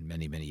in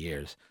many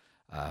years.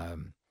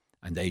 And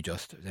they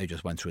just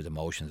went through the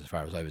motions as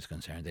far as I was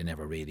concerned. They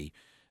never really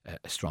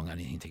strung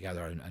anything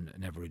together and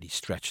never really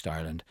stretched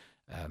Ireland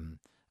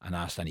and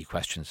asked any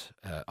questions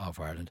of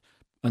Ireland.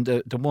 And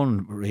the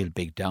one real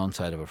big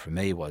downside of it for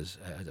me was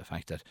the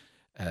fact that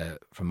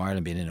from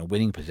Ireland being in a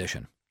winning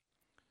position,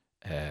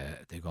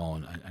 they go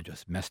on and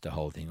just messed the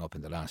whole thing up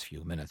in the last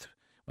few minutes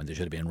when they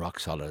should have been rock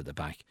solid at the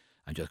back,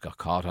 and just got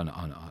caught on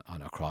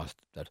a cross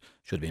that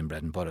should have been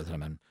bread and butter to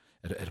them, and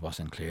it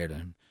wasn't cleared.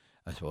 And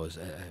I suppose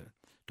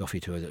Duffy,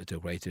 to a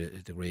great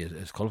degree,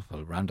 is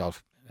culpable.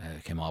 Randolph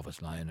came off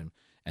his line and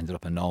ended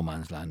up in no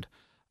man's land.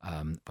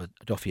 But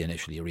Duffy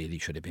initially really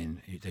should have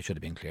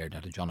been cleared. Now,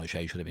 John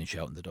O'Shea should have been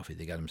shouting to Duffy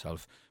to get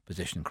himself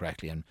positioned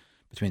correctly, and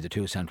between the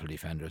two central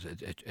defenders,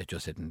 it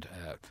just didn't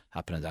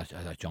happen at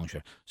that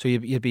juncture. So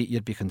you'd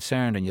be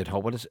concerned, and you'd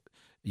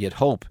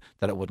hope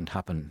that it wouldn't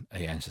happen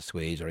against the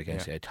Swedes or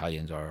against the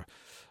Italians or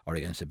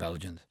against the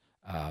Belgians.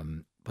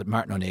 But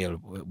Martin O'Neill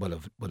will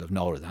have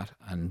noted that,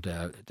 and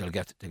they'll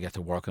get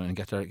to work on it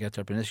and get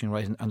their position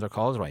right and their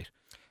calls right.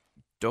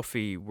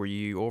 Duffy, were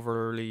you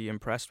overly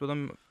impressed with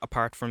him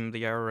apart from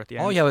the error at the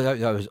end? Oh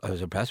yeah, I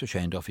was impressed with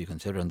Shane Duffy,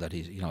 considering that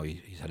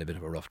he's had a bit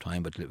of a rough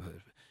time, but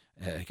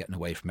getting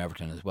away from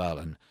Everton as well,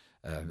 and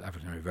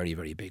Everton are a very,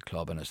 very big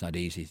club, and it's not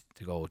easy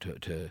to go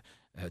to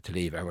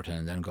leave Everton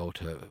and then go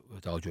to,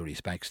 with all due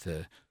respects,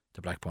 to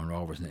Blackburn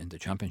Rovers in the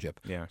Championship.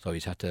 Yeah. So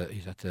he's had to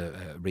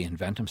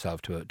reinvent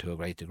himself to a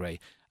great degree,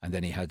 and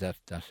then he had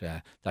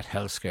that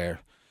health scare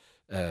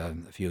a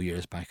few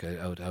years back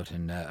out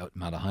in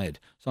Malahide.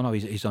 So no,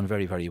 he's done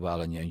very, very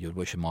well, and you'd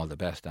wish him all the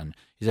best. And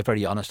he's a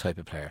very honest type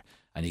of player,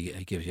 and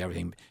he gives you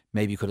everything.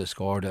 Maybe he could have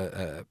scored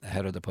a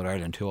header to put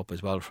Ireland 2 up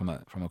as well from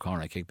a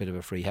corner kick, bit of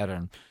a free header,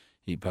 and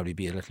he'd probably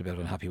be a little bit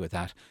unhappy with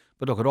that.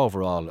 But look,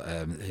 overall,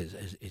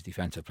 his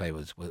defensive play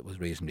was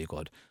reasonably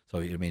good. So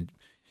I mean,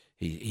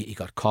 he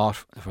got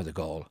caught for the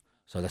goal,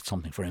 so that's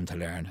something for him to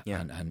learn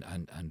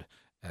and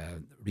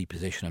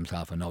reposition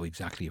himself and know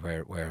exactly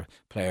where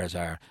players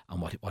are and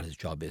what his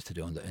job is to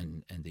do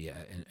in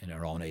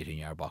our own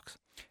 18-yard box.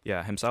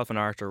 Yeah, himself and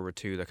Arthur were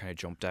two that kind of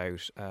jumped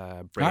out.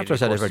 Arthur's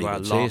had a very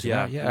good season.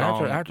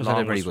 Arthur's had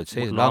a very good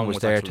season. Long was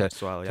there to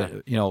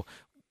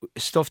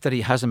stuff that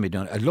he hasn't been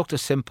doing. It looked a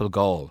simple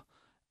goal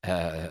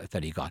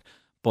that he got,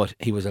 but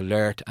he was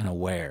alert and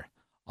aware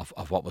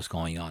of what was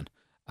going on,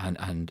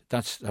 and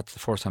that's the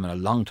first time in a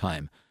long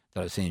time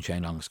that I've seen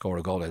Shane Long score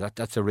a goal.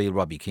 That's a real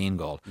Robbie Keane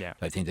goal. Yeah.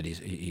 I think that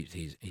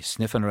he's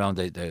sniffing around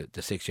the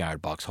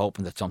 6-yard box,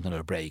 hoping that something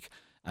will break,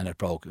 and it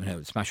broke.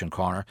 Smashing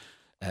corner.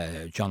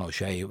 John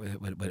O'Shea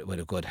with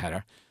a good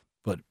header,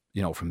 but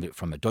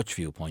from a Dutch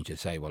viewpoint, you'd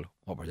say, well,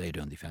 what were they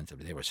doing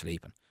defensively? They were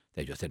sleeping.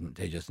 They just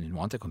didn't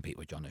want to compete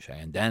with John O'Shea,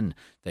 and then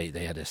they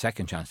had a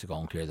second chance to go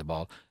and clear the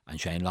ball, and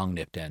Shane Long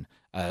nipped in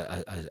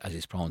as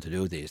he's prone to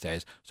do these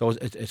days. So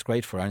it's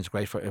great for Ireland.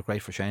 It's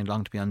great for Shane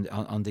Long to be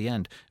on the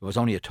end. It was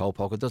only a toe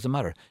poke. It doesn't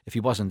matter if he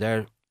wasn't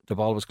there. The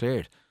ball was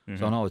cleared. Mm-hmm.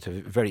 So no, it's a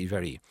very,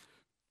 very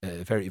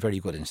very, very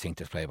good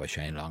instinctive play by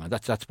Shane Long, and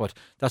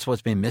that's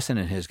what's been missing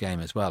in his game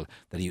as well.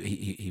 That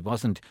he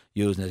wasn't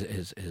using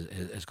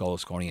his goal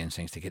scoring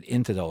instincts to get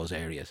into those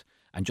areas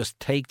and just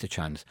take the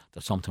chance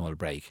that something will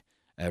break.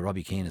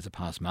 Robbie Keane is a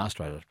past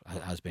master at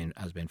it, has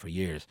been for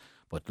years.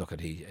 But look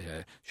at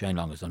Shane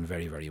Long has done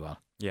very, very well.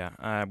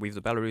 Yeah, we've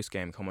the Belarus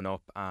game coming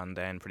up, and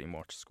then pretty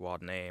much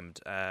squad named.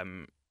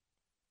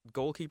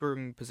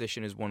 Goalkeeping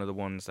position is one of the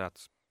ones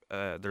that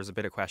there's a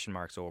bit of question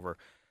marks over.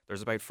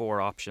 There's about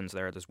 4 options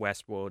there. There's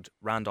Westwood,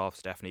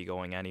 Randolph's definitely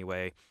going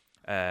anyway.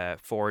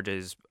 Ford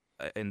is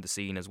in the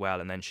scene as well,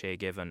 and then Shay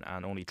Given,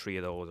 and only 3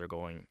 of those are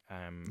going.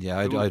 Who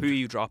are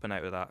you dropping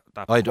out of that?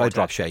 I'd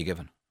drop Shay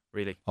Given.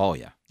 Really? Oh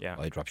yeah. Yeah.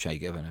 I'd drop Shay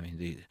Given. I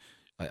mean,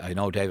 I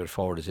know David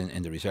Ford is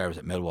in the reserves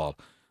at Millwall,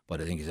 but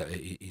I think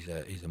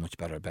he's a much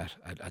better bet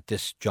at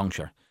this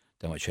juncture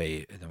than what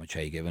Shay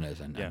Given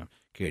is, and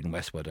Kieran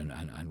Westwood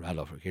and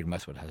Randolph. Kieran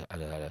Westwood has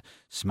had a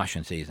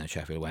smashing season at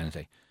Sheffield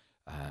Wednesday.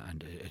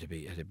 And it'd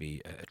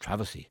be a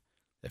travesty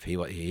if he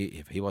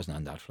wasn't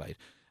on that flight.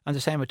 And the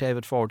same with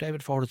David Ford.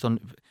 David Ford has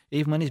done,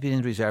 even when he's been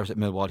in reserves at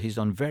Millwall, he's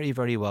done very,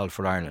 very well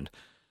for Ireland.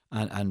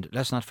 And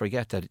let's not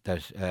forget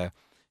that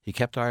he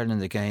kept Ireland in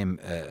the game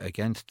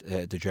against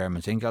the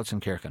Germans in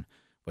Gelsenkirchen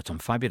with some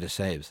fabulous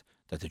saves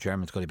that the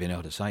Germans could have been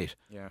out of sight.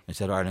 Yeah.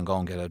 Instead of Ireland go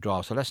and get a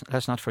draw. So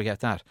let's not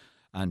forget that.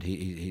 And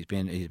he's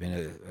been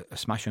a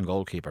smashing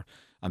goalkeeper.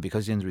 And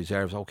because he's in the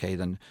reserves, okay,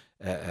 then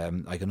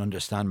I can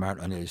understand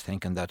Martin O'Neill's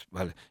thinking that,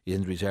 well, he's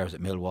in the reserves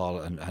at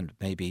Millwall and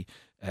maybe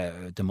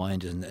the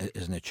mind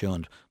isn't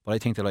attuned. But I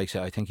think that, like I say,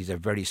 I think he's a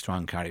very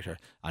strong character,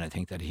 and I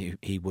think that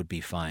he would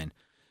be fine.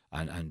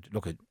 And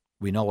look,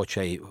 we know what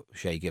Shay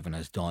Given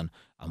has done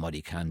and what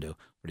he can do,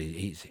 but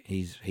he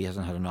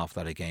hasn't had an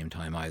awful lot of game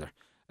time either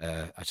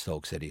at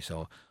Stoke City.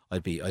 So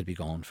I'd be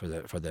going for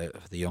the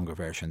younger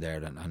version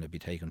there, and I'd be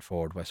taking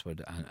Ford,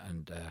 Westwood,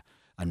 and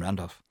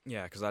Randolph.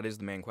 Yeah, because that is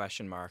the main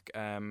question mark.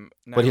 But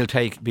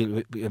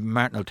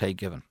Martin will take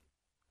Given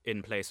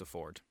in place of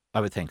Ford.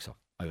 I would think so.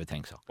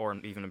 Or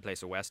even in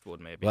place of Westwood,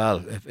 maybe.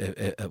 Well,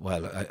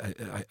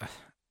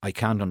 I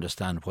can't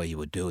understand why you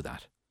would do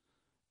that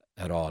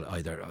at all,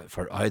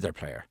 for either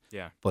player.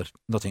 Yeah. But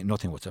nothing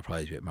would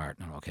surprise me with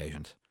Martin on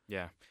occasions.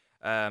 Yeah.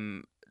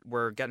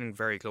 We're getting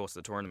very close to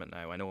the tournament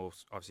now. I know,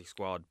 obviously,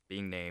 squad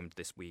being named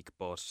this week,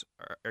 but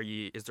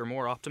is there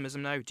more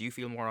optimism now? Do you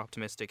feel more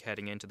optimistic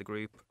heading into the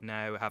group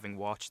now, having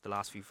watched the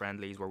last few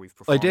friendlies where we've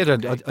performed?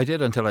 I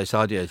did until I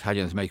saw the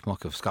Italians make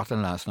muck of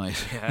Scotland last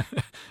night. Yeah.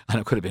 And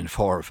it could have been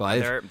 4 or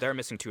 5. They're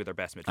missing 2 of their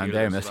best midfielders. And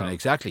they're missing,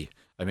 exactly.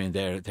 I mean,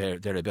 they're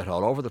a bit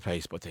all over the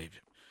place, but they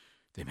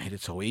made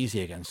it so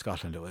easy against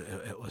Scotland.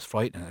 It was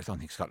frightening. I don't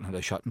think Scotland had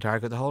a shot on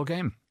target the whole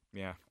game.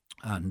 Yeah.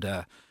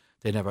 And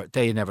they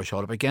never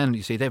showed up. Again,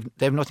 you see,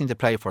 they've nothing to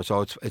play for,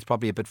 so it's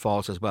probably a bit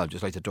false as well.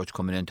 Just like the Dutch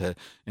coming into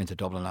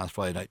Dublin last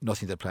Friday night,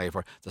 nothing to play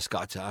for. The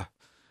Scots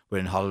we're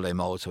in holiday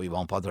mode, so we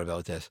won't bother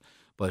about this.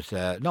 But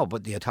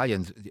but the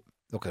Italians,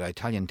 look, at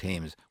Italian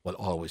teams will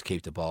always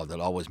keep the ball.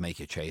 They'll always make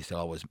you chase. They'll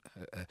always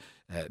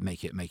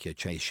make you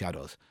chase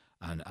shadows.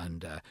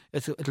 And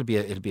it'll be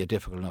a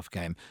difficult enough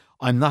game.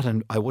 I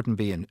wouldn't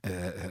be in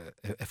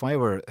if I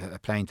were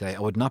playing today. I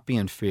would not be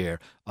in fear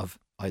of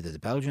either the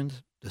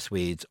Belgians, the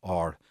Swedes,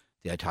 or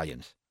the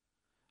Italians.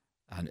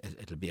 And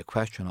it'll be a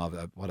question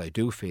of what I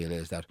do feel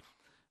is that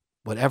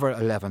whatever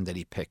 11 that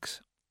he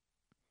picks,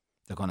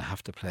 they're going to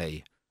have to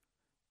play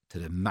to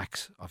the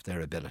max of their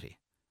ability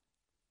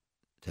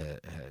to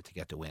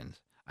get the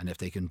wins. And if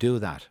they can do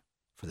that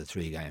for the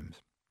 3 games,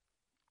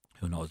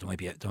 who knows? There might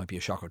be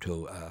a shock or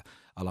 2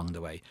 along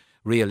the way.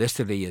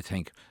 Realistically, you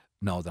think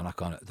no, they're not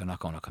going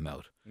to come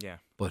out. Yeah.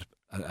 But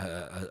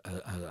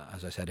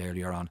as I said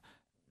earlier on,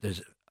 there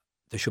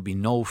should be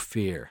no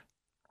fear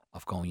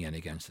of going in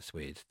against the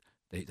Swedes.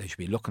 They should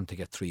be looking to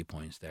get 3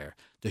 points there.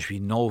 There should be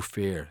no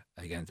fear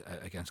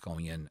against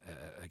going in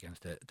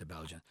against the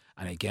Belgians.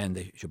 And again,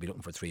 they should be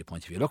looking for 3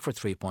 points. If you look for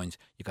 3 points,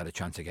 you got a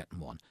chance of getting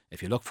 1.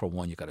 If you look for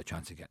 1, you got a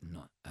chance of getting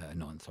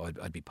none. So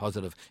I'd be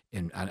positive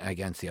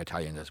against the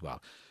Italians as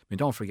well. I mean,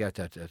 don't forget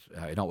that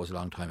I know it was a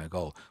long time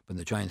ago, but in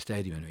the Giant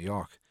Stadium in New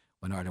York,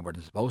 when Ireland were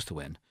supposed to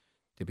win,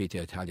 they beat the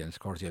Italians,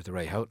 courtesy of the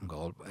Ray Houghton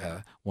goal,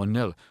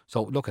 1-0.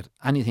 So look, at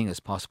anything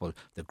is possible.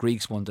 The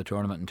Greeks won the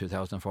tournament in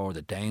 2004.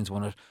 The Danes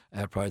won it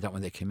prior to that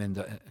when they came in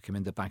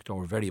the back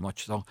door, very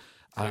much so.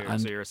 So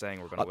you're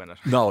saying we're going to win it?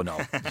 No,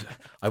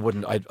 I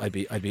wouldn't.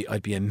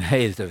 I'd be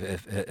amazed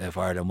if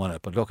Ireland won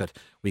it. But look,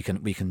 we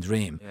can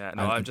dream. Yeah,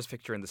 no, I'm just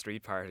picturing the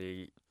street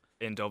party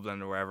in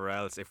Dublin or wherever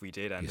else if we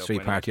did end up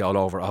street party all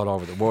over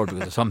the world, because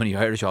there's so many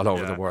Irish all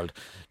over the world.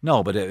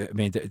 No, but I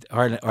mean,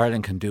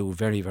 Ireland can do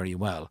very, very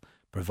well,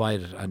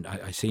 provided, and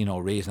I see no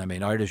reason. I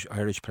mean,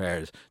 Irish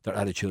players, their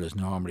attitude is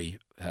normally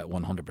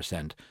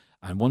 100%,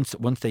 and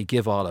once they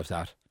give all of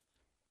that,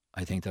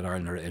 I think that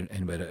Ireland are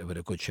in with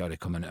a good shot at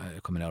coming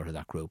out of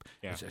that group.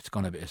 Yeah.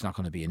 It's not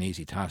going to be an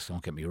easy task.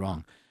 Don't get me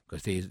wrong,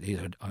 because these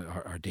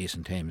are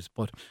decent teams.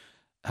 But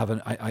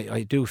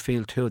I do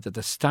feel too that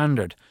the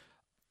standard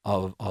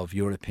of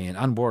European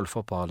and world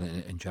football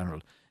in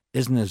general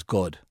isn't as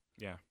good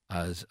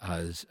as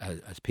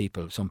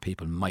people. Some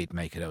people might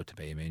make it out to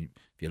be. I mean,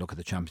 if you look at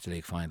the Champions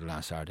League final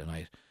last Saturday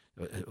night,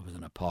 it was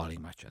an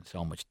appalling match, and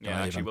so much diving.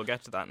 Yeah, actually, we'll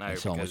get to that now. And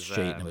so because, much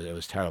cheating. It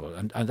was terrible,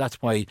 and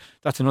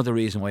that's another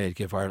reason why I'd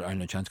give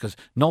Ireland a chance, because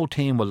no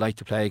team will like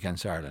to play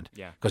against Ireland.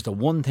 Yeah. Because the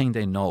one thing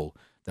they know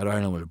that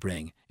Ireland will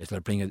bring is they'll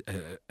bring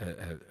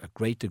a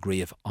great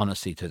degree of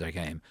honesty to their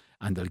game,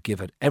 and they'll give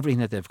it everything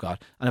that they've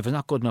got. And if it's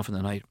not good enough in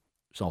the night,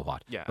 so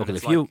what? Yeah. Look,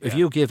 if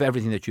you give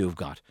everything that you've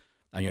got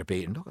and you're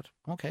beaten, look,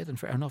 okay, then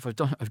fair enough.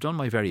 I've done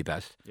my very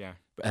best. Yeah.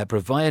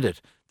 Provided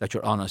that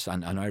you're honest,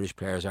 and Irish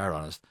players are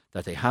honest,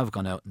 that they have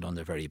gone out and done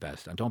their very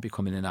best, and don't be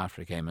coming in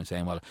after a game and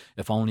saying, well,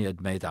 if only I'd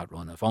made that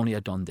run, if only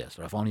I'd done this,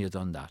 or if only I'd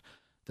done that.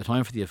 The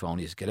time for the if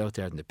only is get out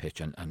there in the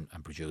pitch and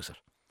produce it.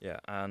 Yeah,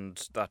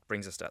 and that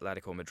brings us to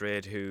Atletico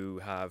Madrid,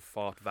 who have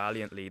fought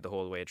valiantly the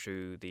whole way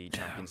through the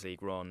Champions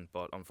League run,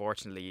 but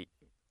unfortunately,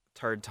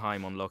 third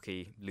time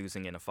unlucky,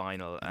 losing in a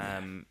final.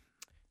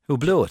 Who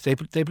blew it?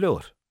 They blew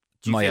it.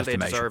 Do you my feel estimation.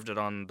 They deserved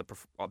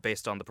it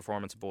based on the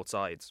performance of both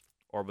sides,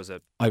 or was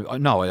it? I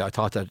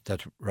thought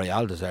that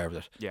Real deserved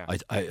it. Yeah.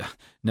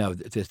 No,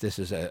 this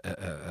is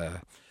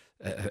a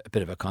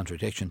bit of a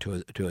contradiction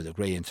to a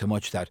degree, in so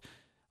much that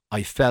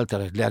I felt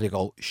that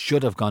Atletico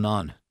should have gone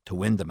on to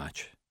win the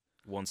match.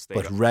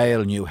 But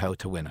Real knew how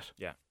to win it.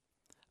 Yeah.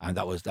 And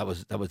that was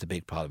the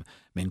big problem.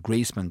 I mean,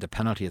 Griezmann, the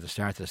penalty at the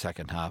start of the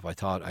second half, I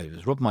thought, I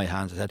was rubbing my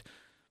hands. I said,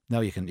 "No,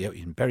 you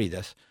can bury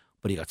this."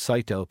 But he got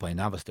psyched out by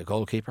Navas, the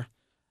goalkeeper,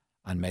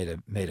 and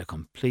made a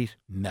complete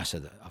mess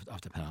of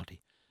the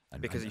penalty.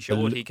 Because he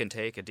showed he can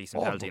take a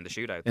decent penalty in the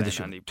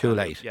shootout.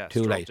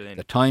 Too late.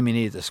 The time he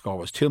needed to score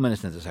was 2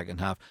 minutes into the second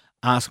half.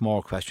 Ask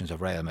more questions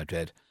of Real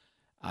Madrid,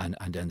 and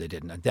then they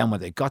didn't. And then when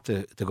they got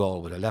the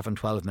goal with 11,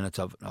 12 minutes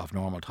of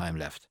normal time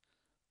left,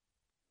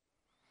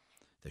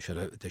 they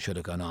should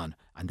have gone on.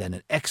 And then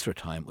in extra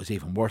time was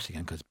even worse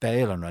again, because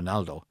Bale and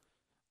Ronaldo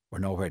were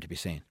nowhere to be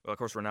seen. Well, of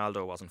course,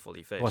 Ronaldo wasn't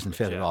fully fit. Wasn't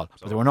fit at all,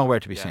 but they were nowhere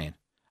to be seen.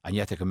 And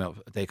yet they come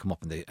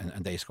up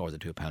and they scored the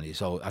two penalties.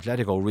 So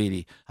Atletico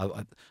really,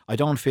 I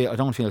don't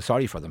feel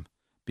sorry for them,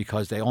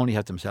 because they only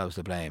have themselves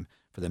to blame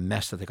for the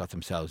mess that they got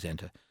themselves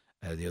into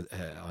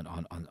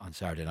on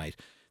Saturday night.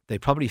 They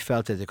probably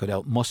felt that they could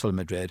outmuscle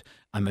Madrid,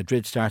 and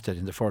Madrid started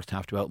in the first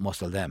half to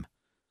outmuscle them.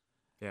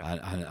 Yeah.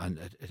 And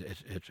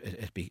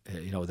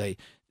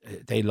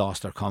they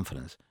lost their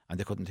confidence, and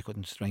they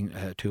couldn't string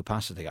two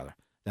passes together.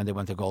 Then they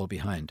went a goal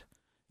behind.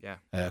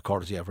 Yeah.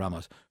 Courtesy of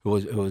Ramos, who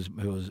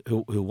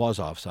was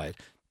offside.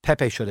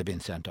 Pepe should have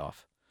been sent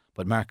off,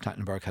 but Mark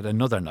Clattenburg had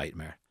another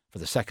nightmare for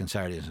the second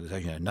Saturday in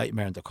succession. A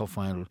nightmare in the cup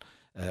final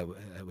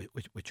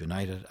with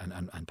United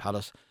and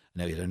Palace.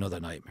 Now he had another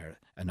nightmare,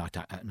 and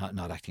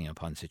not acting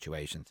upon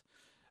situations.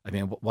 I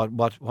mean,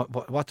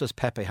 what does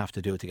Pepe have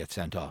to do to get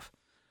sent off?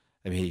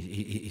 I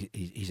mean,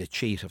 he's a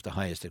cheat of the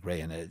highest degree,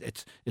 and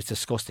it's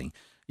disgusting.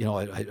 You know,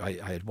 I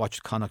had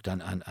watched Connacht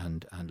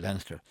and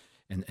Leinster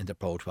in the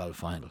Pro 12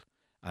 final.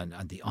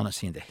 And the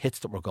honesty and the hits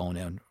that were going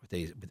in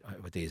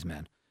with these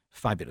men,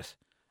 fabulous.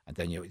 And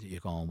then you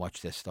go and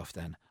watch this stuff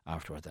then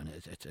afterwards, and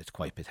it's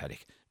quite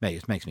pathetic.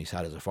 It makes me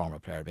sad as a former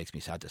player. It makes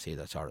me sad to see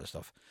that sort of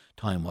stuff.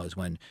 Time was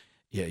when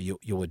you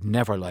would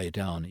never lie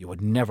down. You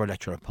would never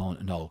let your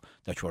opponent know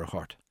that you were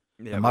hurt.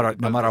 Yeah,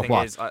 no matter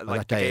what. Is, like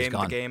that day is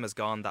gone. The game has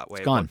gone that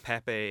way. It's gone. But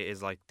Pepe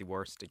is like the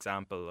worst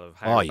example of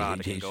how bad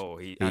it can go.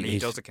 He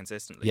does it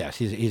consistently. Yes,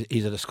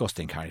 he's a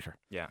disgusting character.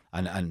 Yeah.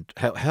 And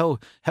how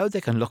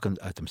they can look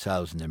at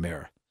themselves in the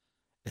mirror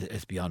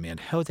is beyond me, and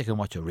how they can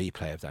watch a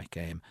replay of that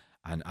game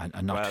and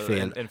not feel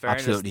in fairness,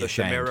 absolutely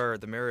ashamed.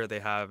 The mirror they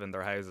have in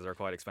their houses are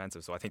quite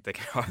expensive, so I think they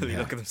can hardly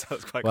look at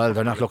themselves quite well.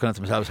 They're not looking at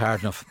themselves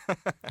hard enough.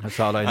 That's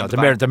all I know.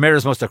 The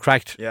mirrors must have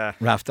cracked. Yeah,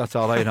 Raf, that's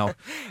all I know.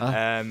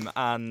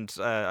 And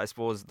I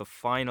suppose the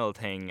final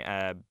thing,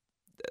 I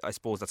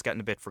suppose that's getting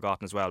a bit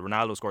forgotten as well.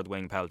 Ronaldo scored the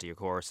winning penalty, of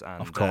course.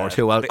 And, of course,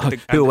 who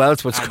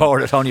else would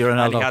score it? Only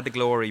Ronaldo. And he had the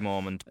glory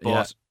moment,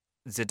 but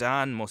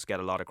Zidane must get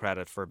a lot of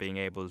credit for being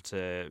able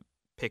to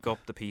pick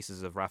up the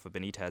pieces of Rafa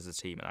Benitez's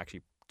team and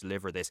actually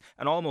deliver this,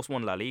 and almost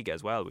won La Liga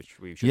as well, which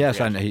we should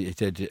forget. And he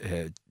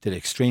did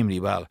extremely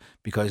well,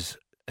 because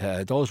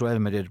those Real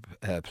Madrid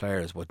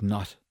players would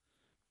not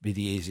be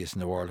the easiest in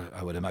the world,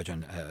 I would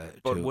imagine.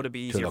 But would it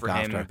be easier for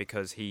him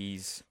because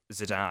he's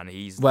Zidane?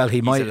 He's a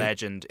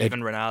legend. Even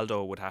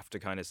Ronaldo would have to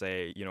kind of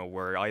say,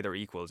 we're either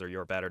equals or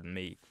you're better than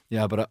me.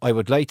 Yeah, but I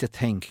would like to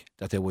think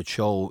that they would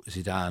show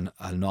Zidane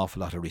an awful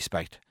lot of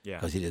respect,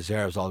 because he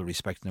deserves all the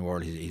respect in the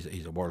world.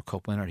 He's a World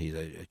Cup winner. He's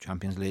a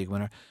Champions League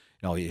winner.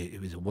 He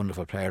was a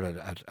wonderful player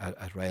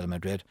at Real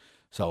Madrid.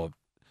 So,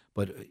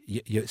 but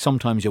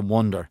sometimes you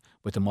wonder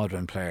with the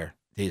modern player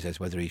these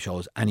days whether he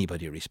shows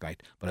anybody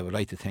respect. But I would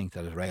like to think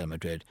that at Real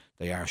Madrid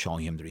they are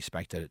showing him the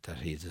respect that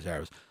he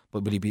deserves.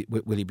 But will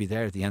he be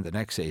there at the end of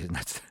next season?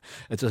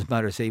 It doesn't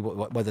matter. See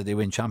whether they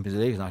win Champions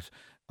League or not.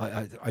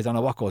 I don't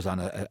know what goes on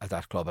at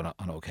that club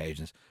on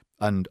occasions.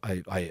 And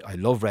I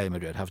love Real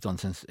Madrid. Have done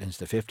since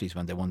the 50s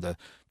when they won the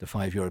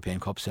 5 European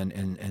Cups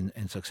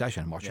in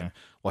succession.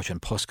 Watching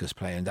Puskas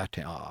play in that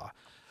team.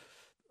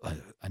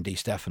 And Di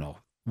Stefano.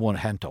 one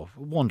Hento,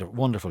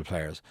 wonderful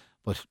players.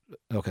 But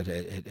look,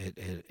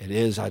 it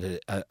is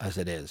as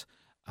it is.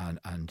 And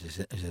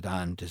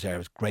Zidane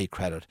deserves great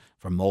credit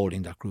for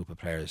moulding that group of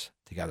players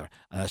together,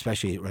 and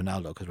especially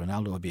Ronaldo, because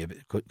Ronaldo would be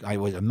I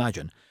would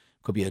imagine,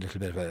 could be a little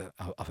bit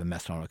of a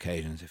mess on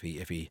occasions if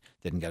he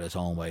didn't get his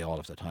own way all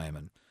of the time,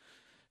 and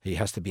he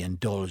has to be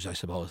indulged, I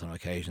suppose, on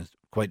occasions.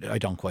 I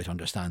don't quite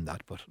understand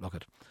that, but look,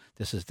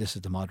 this is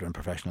the modern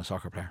professional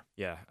soccer player.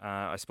 Yeah,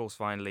 I suppose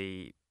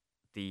finally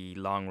the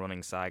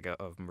long-running saga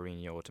of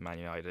Mourinho to Man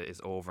United is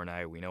over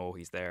now. We know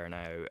he's there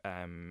now.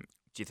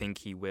 Do you think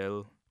he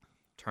will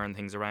turn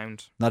things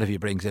around? Not if he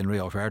brings in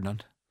Rio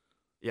Ferdinand.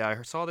 Yeah,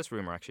 I saw this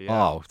rumour actually.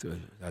 Yeah. Oh,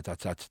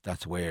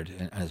 that's weird.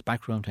 And his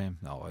backroom team?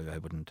 No, I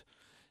wouldn't.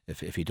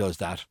 If he does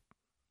that,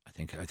 I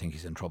think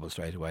he's in trouble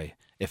straight away.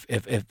 If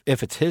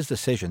it's his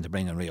decision to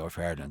bring in Rio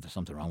Ferdinand, there's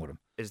something wrong with him.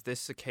 Is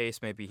this a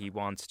case maybe he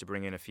wants to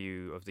bring in a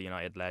few of the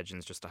United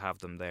legends just to have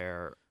them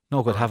there?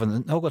 No good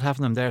having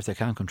them there if they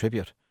can't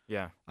contribute.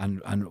 Yeah.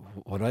 And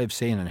what I've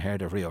seen and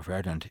heard of Rio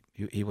Ferdinand,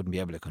 he wouldn't be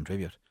able to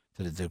contribute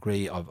to the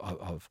degree of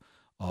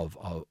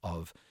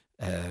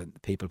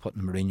people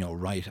putting Mourinho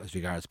right as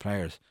regards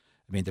players.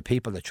 I mean, the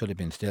people that should have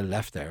been still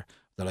left there,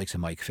 the likes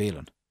of Mike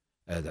Phelan,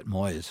 that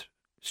Moyes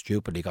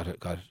stupidly got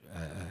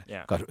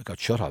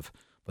shut of.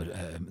 But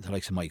the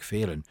likes of Mike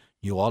Phelan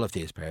knew all of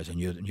these players and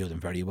knew them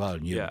very well.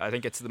 Yeah, I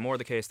think it's more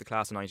the case the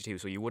class of '92.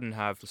 So you wouldn't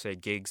have, say,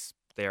 Giggs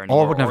there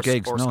anymore. Wouldn't have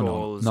Giggs. Or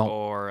Scholes, no.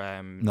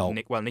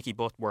 Or Nicky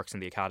Butt works in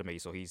the academy,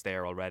 so he's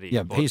there already.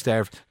 Yeah, he's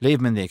there. Leave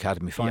him in the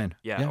academy, fine.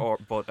 Yeah.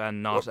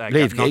 Not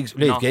leave Giggs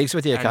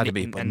with the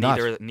academy, but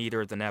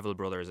neither of the Neville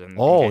brothers. And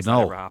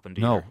never happened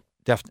no,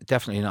 either.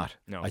 Definitely not.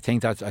 No. I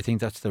think that's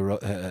the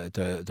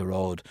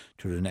road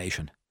to the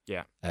nation.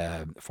 Yeah.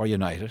 For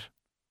United,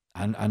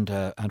 and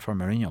for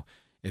Mourinho.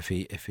 If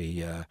he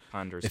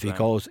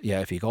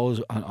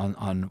goes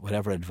on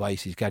whatever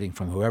advice he's getting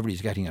from whoever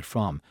he's getting it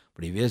from,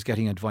 but if he is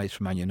getting advice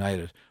from Man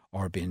United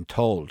or being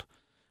told,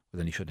 well,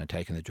 then he shouldn't have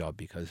taken the job,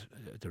 because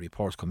the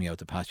reports coming out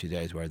the past few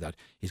days were that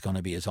he's going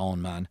to be his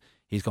own man.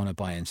 He's going to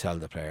buy and sell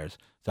the players.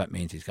 That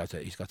means he's got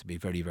to be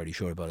very, very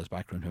sure about his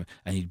backroom team,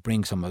 and he'd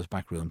bring some of his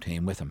backroom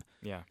team with him.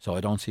 Yeah. So I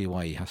don't see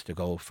why he has to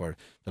go for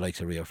the likes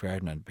of Rio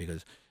Ferdinand,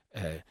 because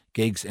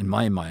Giggs, in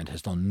my mind,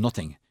 has done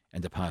nothing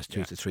in the past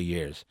 2 to 3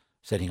 years,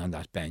 sitting on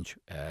that bench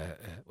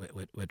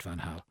with Van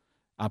Gaal.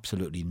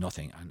 Absolutely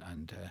nothing.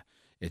 And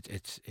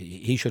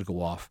he should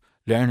go off,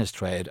 learn his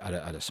trade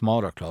at a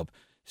smaller club,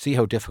 see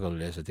how difficult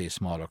it is at these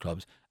smaller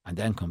clubs, and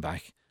then come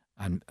back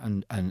and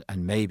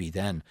maybe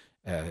then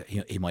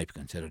he might be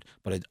considered.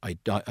 But I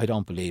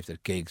don't believe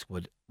that Giggs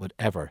would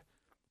ever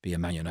be a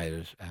Man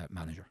United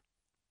manager.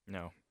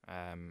 No.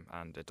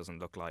 And it doesn't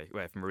look like,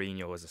 if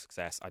Mourinho is a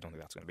success, I don't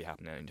think that's going to be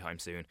happening anytime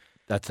soon.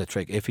 That's the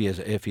trick. If he is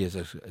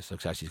a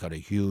success, he's got a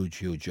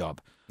huge job.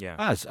 Yeah.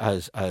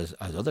 As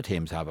other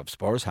teams have,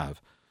 Spurs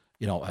have,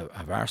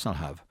 as Arsenal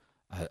have,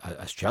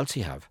 as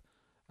Chelsea have,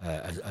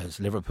 as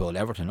Liverpool,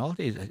 Everton, all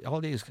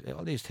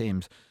these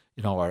teams,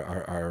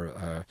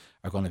 are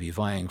going to be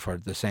vying for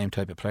the same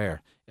type of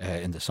player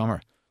in the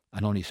summer.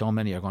 And only so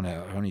many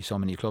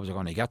clubs are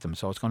going to get them.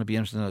 So it's going to be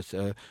interesting as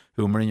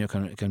who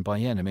Mourinho can buy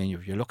in. I mean,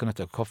 if you're looking at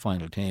the cup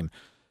final team,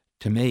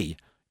 to me,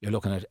 you're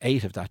looking at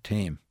 8 of that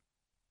team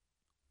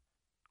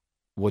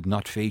would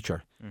not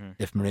feature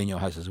if Mourinho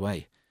has his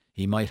way.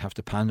 He might have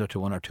to pander to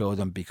 1 or 2 of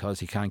them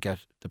because he can't get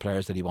the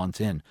players that he wants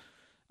in.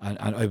 And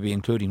I'd be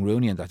including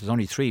Rooney in that. There's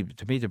only 3.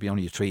 To me, there'd be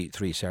only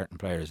three certain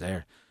players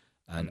there,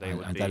 and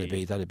that'd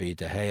be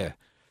De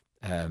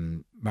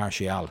Gea,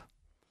 Martial,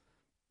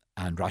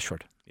 and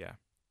Rashford. Yeah.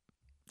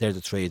 They're the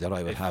 3 that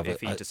I would have.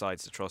 If he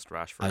decides to trust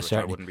Rashford, which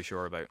I wouldn't be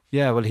sure about.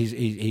 Yeah, well,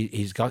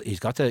 he's got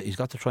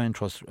to try and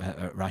trust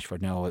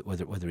Rashford now,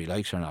 whether he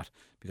likes or not,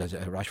 because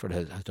Rashford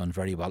has done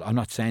very well. I'm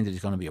not saying that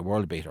he's going to be a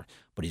world beater,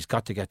 but he's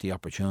got to get the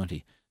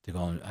opportunity to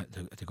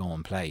go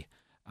and play,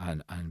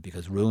 and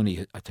because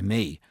Rooney, to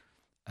me,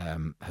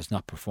 has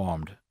not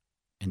performed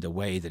in the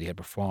way that he had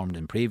performed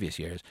in previous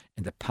years,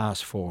 in the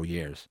past 4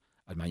 years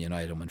at Man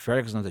United. And when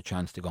Ferguson had the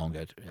chance to go and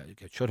get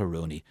shut of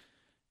Rooney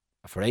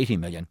for 80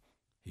 million.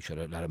 He should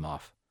have let him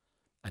off,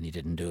 and he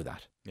didn't do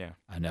that. Yeah.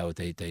 And now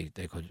they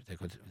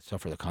could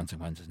suffer the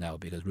consequences now,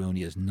 because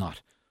Rooney is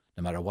not,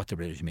 no matter what the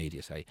British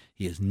media say,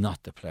 he is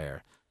not the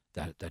player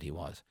that he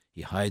was.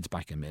 He hides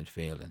back in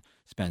midfield and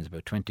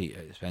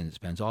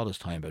spends all his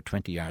time about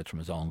 20 yards from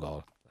his own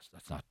goal.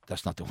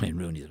 That's not the Wayne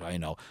Rooney that I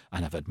know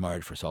and have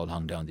admired for so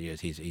long down the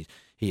years. He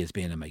has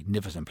been a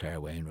magnificent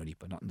player, Wayne Rooney,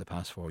 but not in the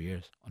past 4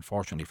 years.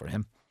 Unfortunately for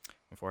him.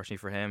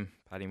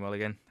 Paddy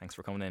Mulligan, thanks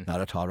for coming in.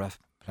 Not at all, Raf.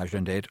 Pleasure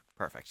indeed.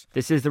 Perfect.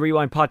 This is the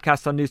Rewind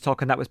podcast on News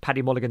Talk, and that was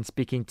Paddy Mulligan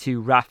speaking to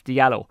Raf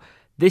Diallo.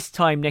 This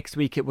time next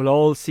week, it will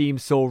all seem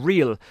so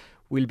real.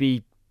 We'll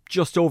be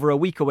just over a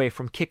week away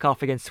from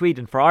kick-off against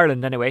Sweden, for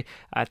Ireland anyway.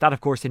 That,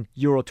 of course, in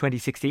Euro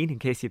 2016, in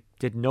case you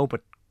didn't know,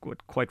 but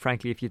quite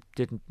frankly, if you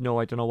didn't know,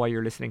 I don't know why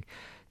you're listening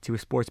to a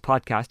sports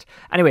podcast.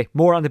 Anyway,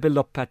 more on the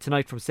build-up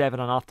tonight from 7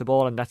 on Off the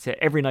Ball, and that's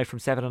every night from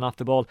 7 on Off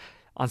the Ball.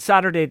 On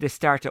Saturday they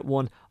start at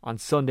 1, on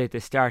Sunday they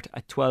start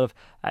at 12.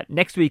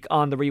 Next week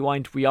on The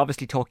Rewind we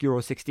obviously talk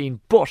Euro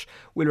 16, but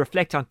we'll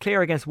reflect on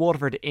Clare against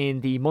Waterford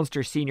in the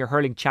Munster Senior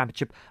Hurling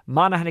Championship,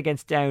 Monaghan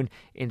against Down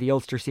in the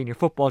Ulster Senior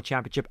Football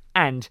Championship,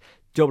 and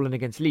Dublin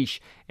against Laois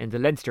in the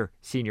Leinster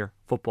Senior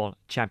Football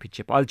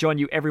Championship. I'll join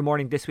you every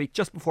morning this week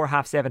just before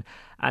 7:30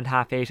 and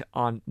 8:30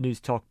 on News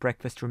Talk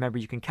Breakfast. Remember,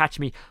 you can catch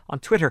me on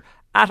Twitter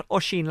at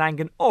Oisín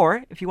Langan,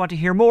 or if you want to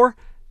hear more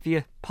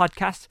via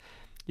podcast,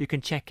 you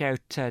can check out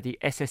the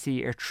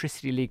SSE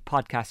Electricity League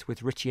podcast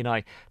with Richie and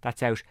I.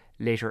 That's out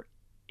later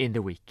in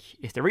the week.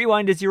 If The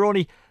Rewind is your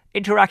only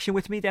interaction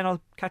with me, then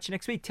I'll catch you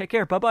next week. Take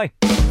care. Bye bye.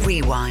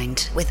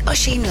 Rewind with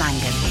Oisín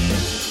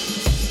Langan.